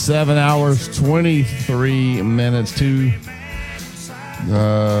 Now it's 7 hours, 23 minutes to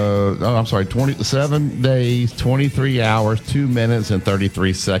 27 days, 23 hours, 2 minutes, and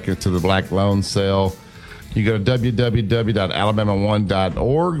 33 seconds to the Black Loan sale. You go to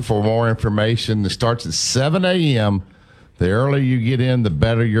www.alabama1.org for more information. It starts at 7 a.m. The earlier you get in, the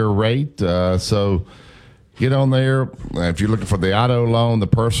better your rate. So get on there. If you're looking for the auto loan, the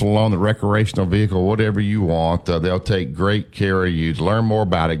personal loan, the recreational vehicle, whatever you want, they'll take great care of you. To learn more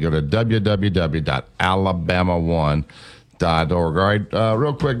about it, go to www.alabama1.org. All right,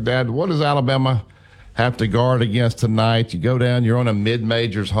 real quick, Dad, what does Alabama have to guard against tonight? You go down, you're on a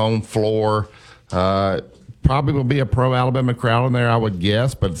mid-majors home floor. Probably will be a pro-Alabama crowd in there, I would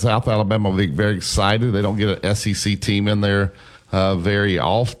guess, but South Alabama will be very excited. They don't get an SEC team in there very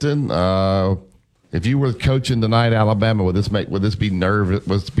often. If you were coaching tonight, Alabama, would this be nervous?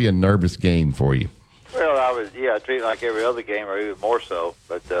 Would this be a nervous game for you? Well, I treat it like every other game, or even more so.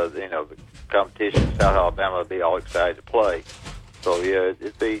 But the competition, South Alabama would be all excited to play. So yeah,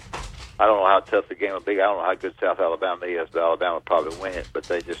 it'd be. I don't know how tough the game will be. I don't know how good South Alabama is, but Alabama will probably win it. But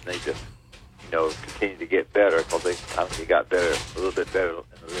they just need to, continue to get better, because I think they got better, a little bit better in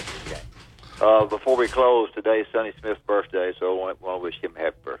the Richmond game. Before we close, today's Sonny Smith's birthday, so I want to wish him a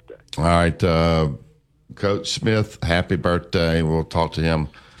happy birthday. All right, Coach Smith, happy birthday. We'll talk to him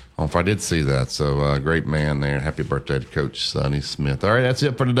on Friday. I did see that, so great man there. Happy birthday to Coach Sonny Smith. All right, that's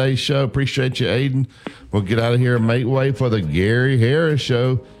it for today's show. Appreciate you, Aiden. We'll get out of here and make way for the Gary Harris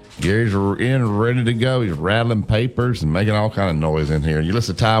Show. Gary's in, ready to go. He's rattling papers and making all kind of noise in here. You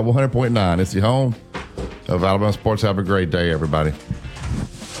listen to Tide 100.9. It's the home of Alabama Sports. Have a great day, everybody.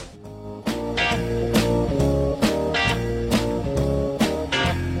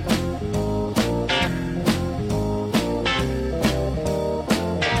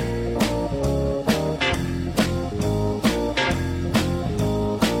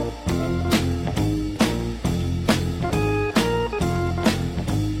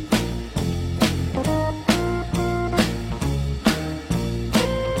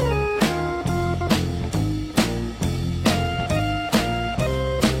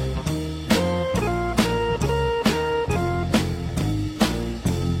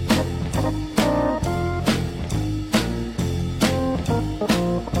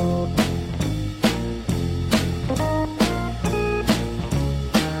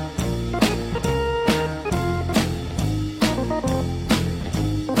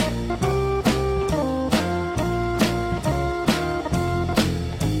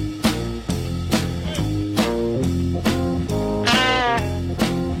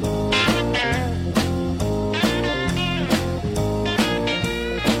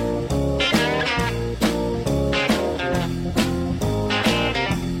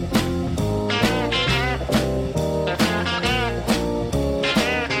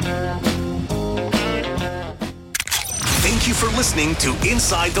 for listening to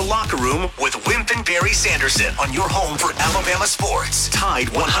Inside the Locker Room with Wimp and Barry Sanderson on your home for Alabama sports. Tide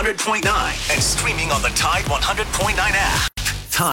 100.9 and streaming on the Tide 100.9 app.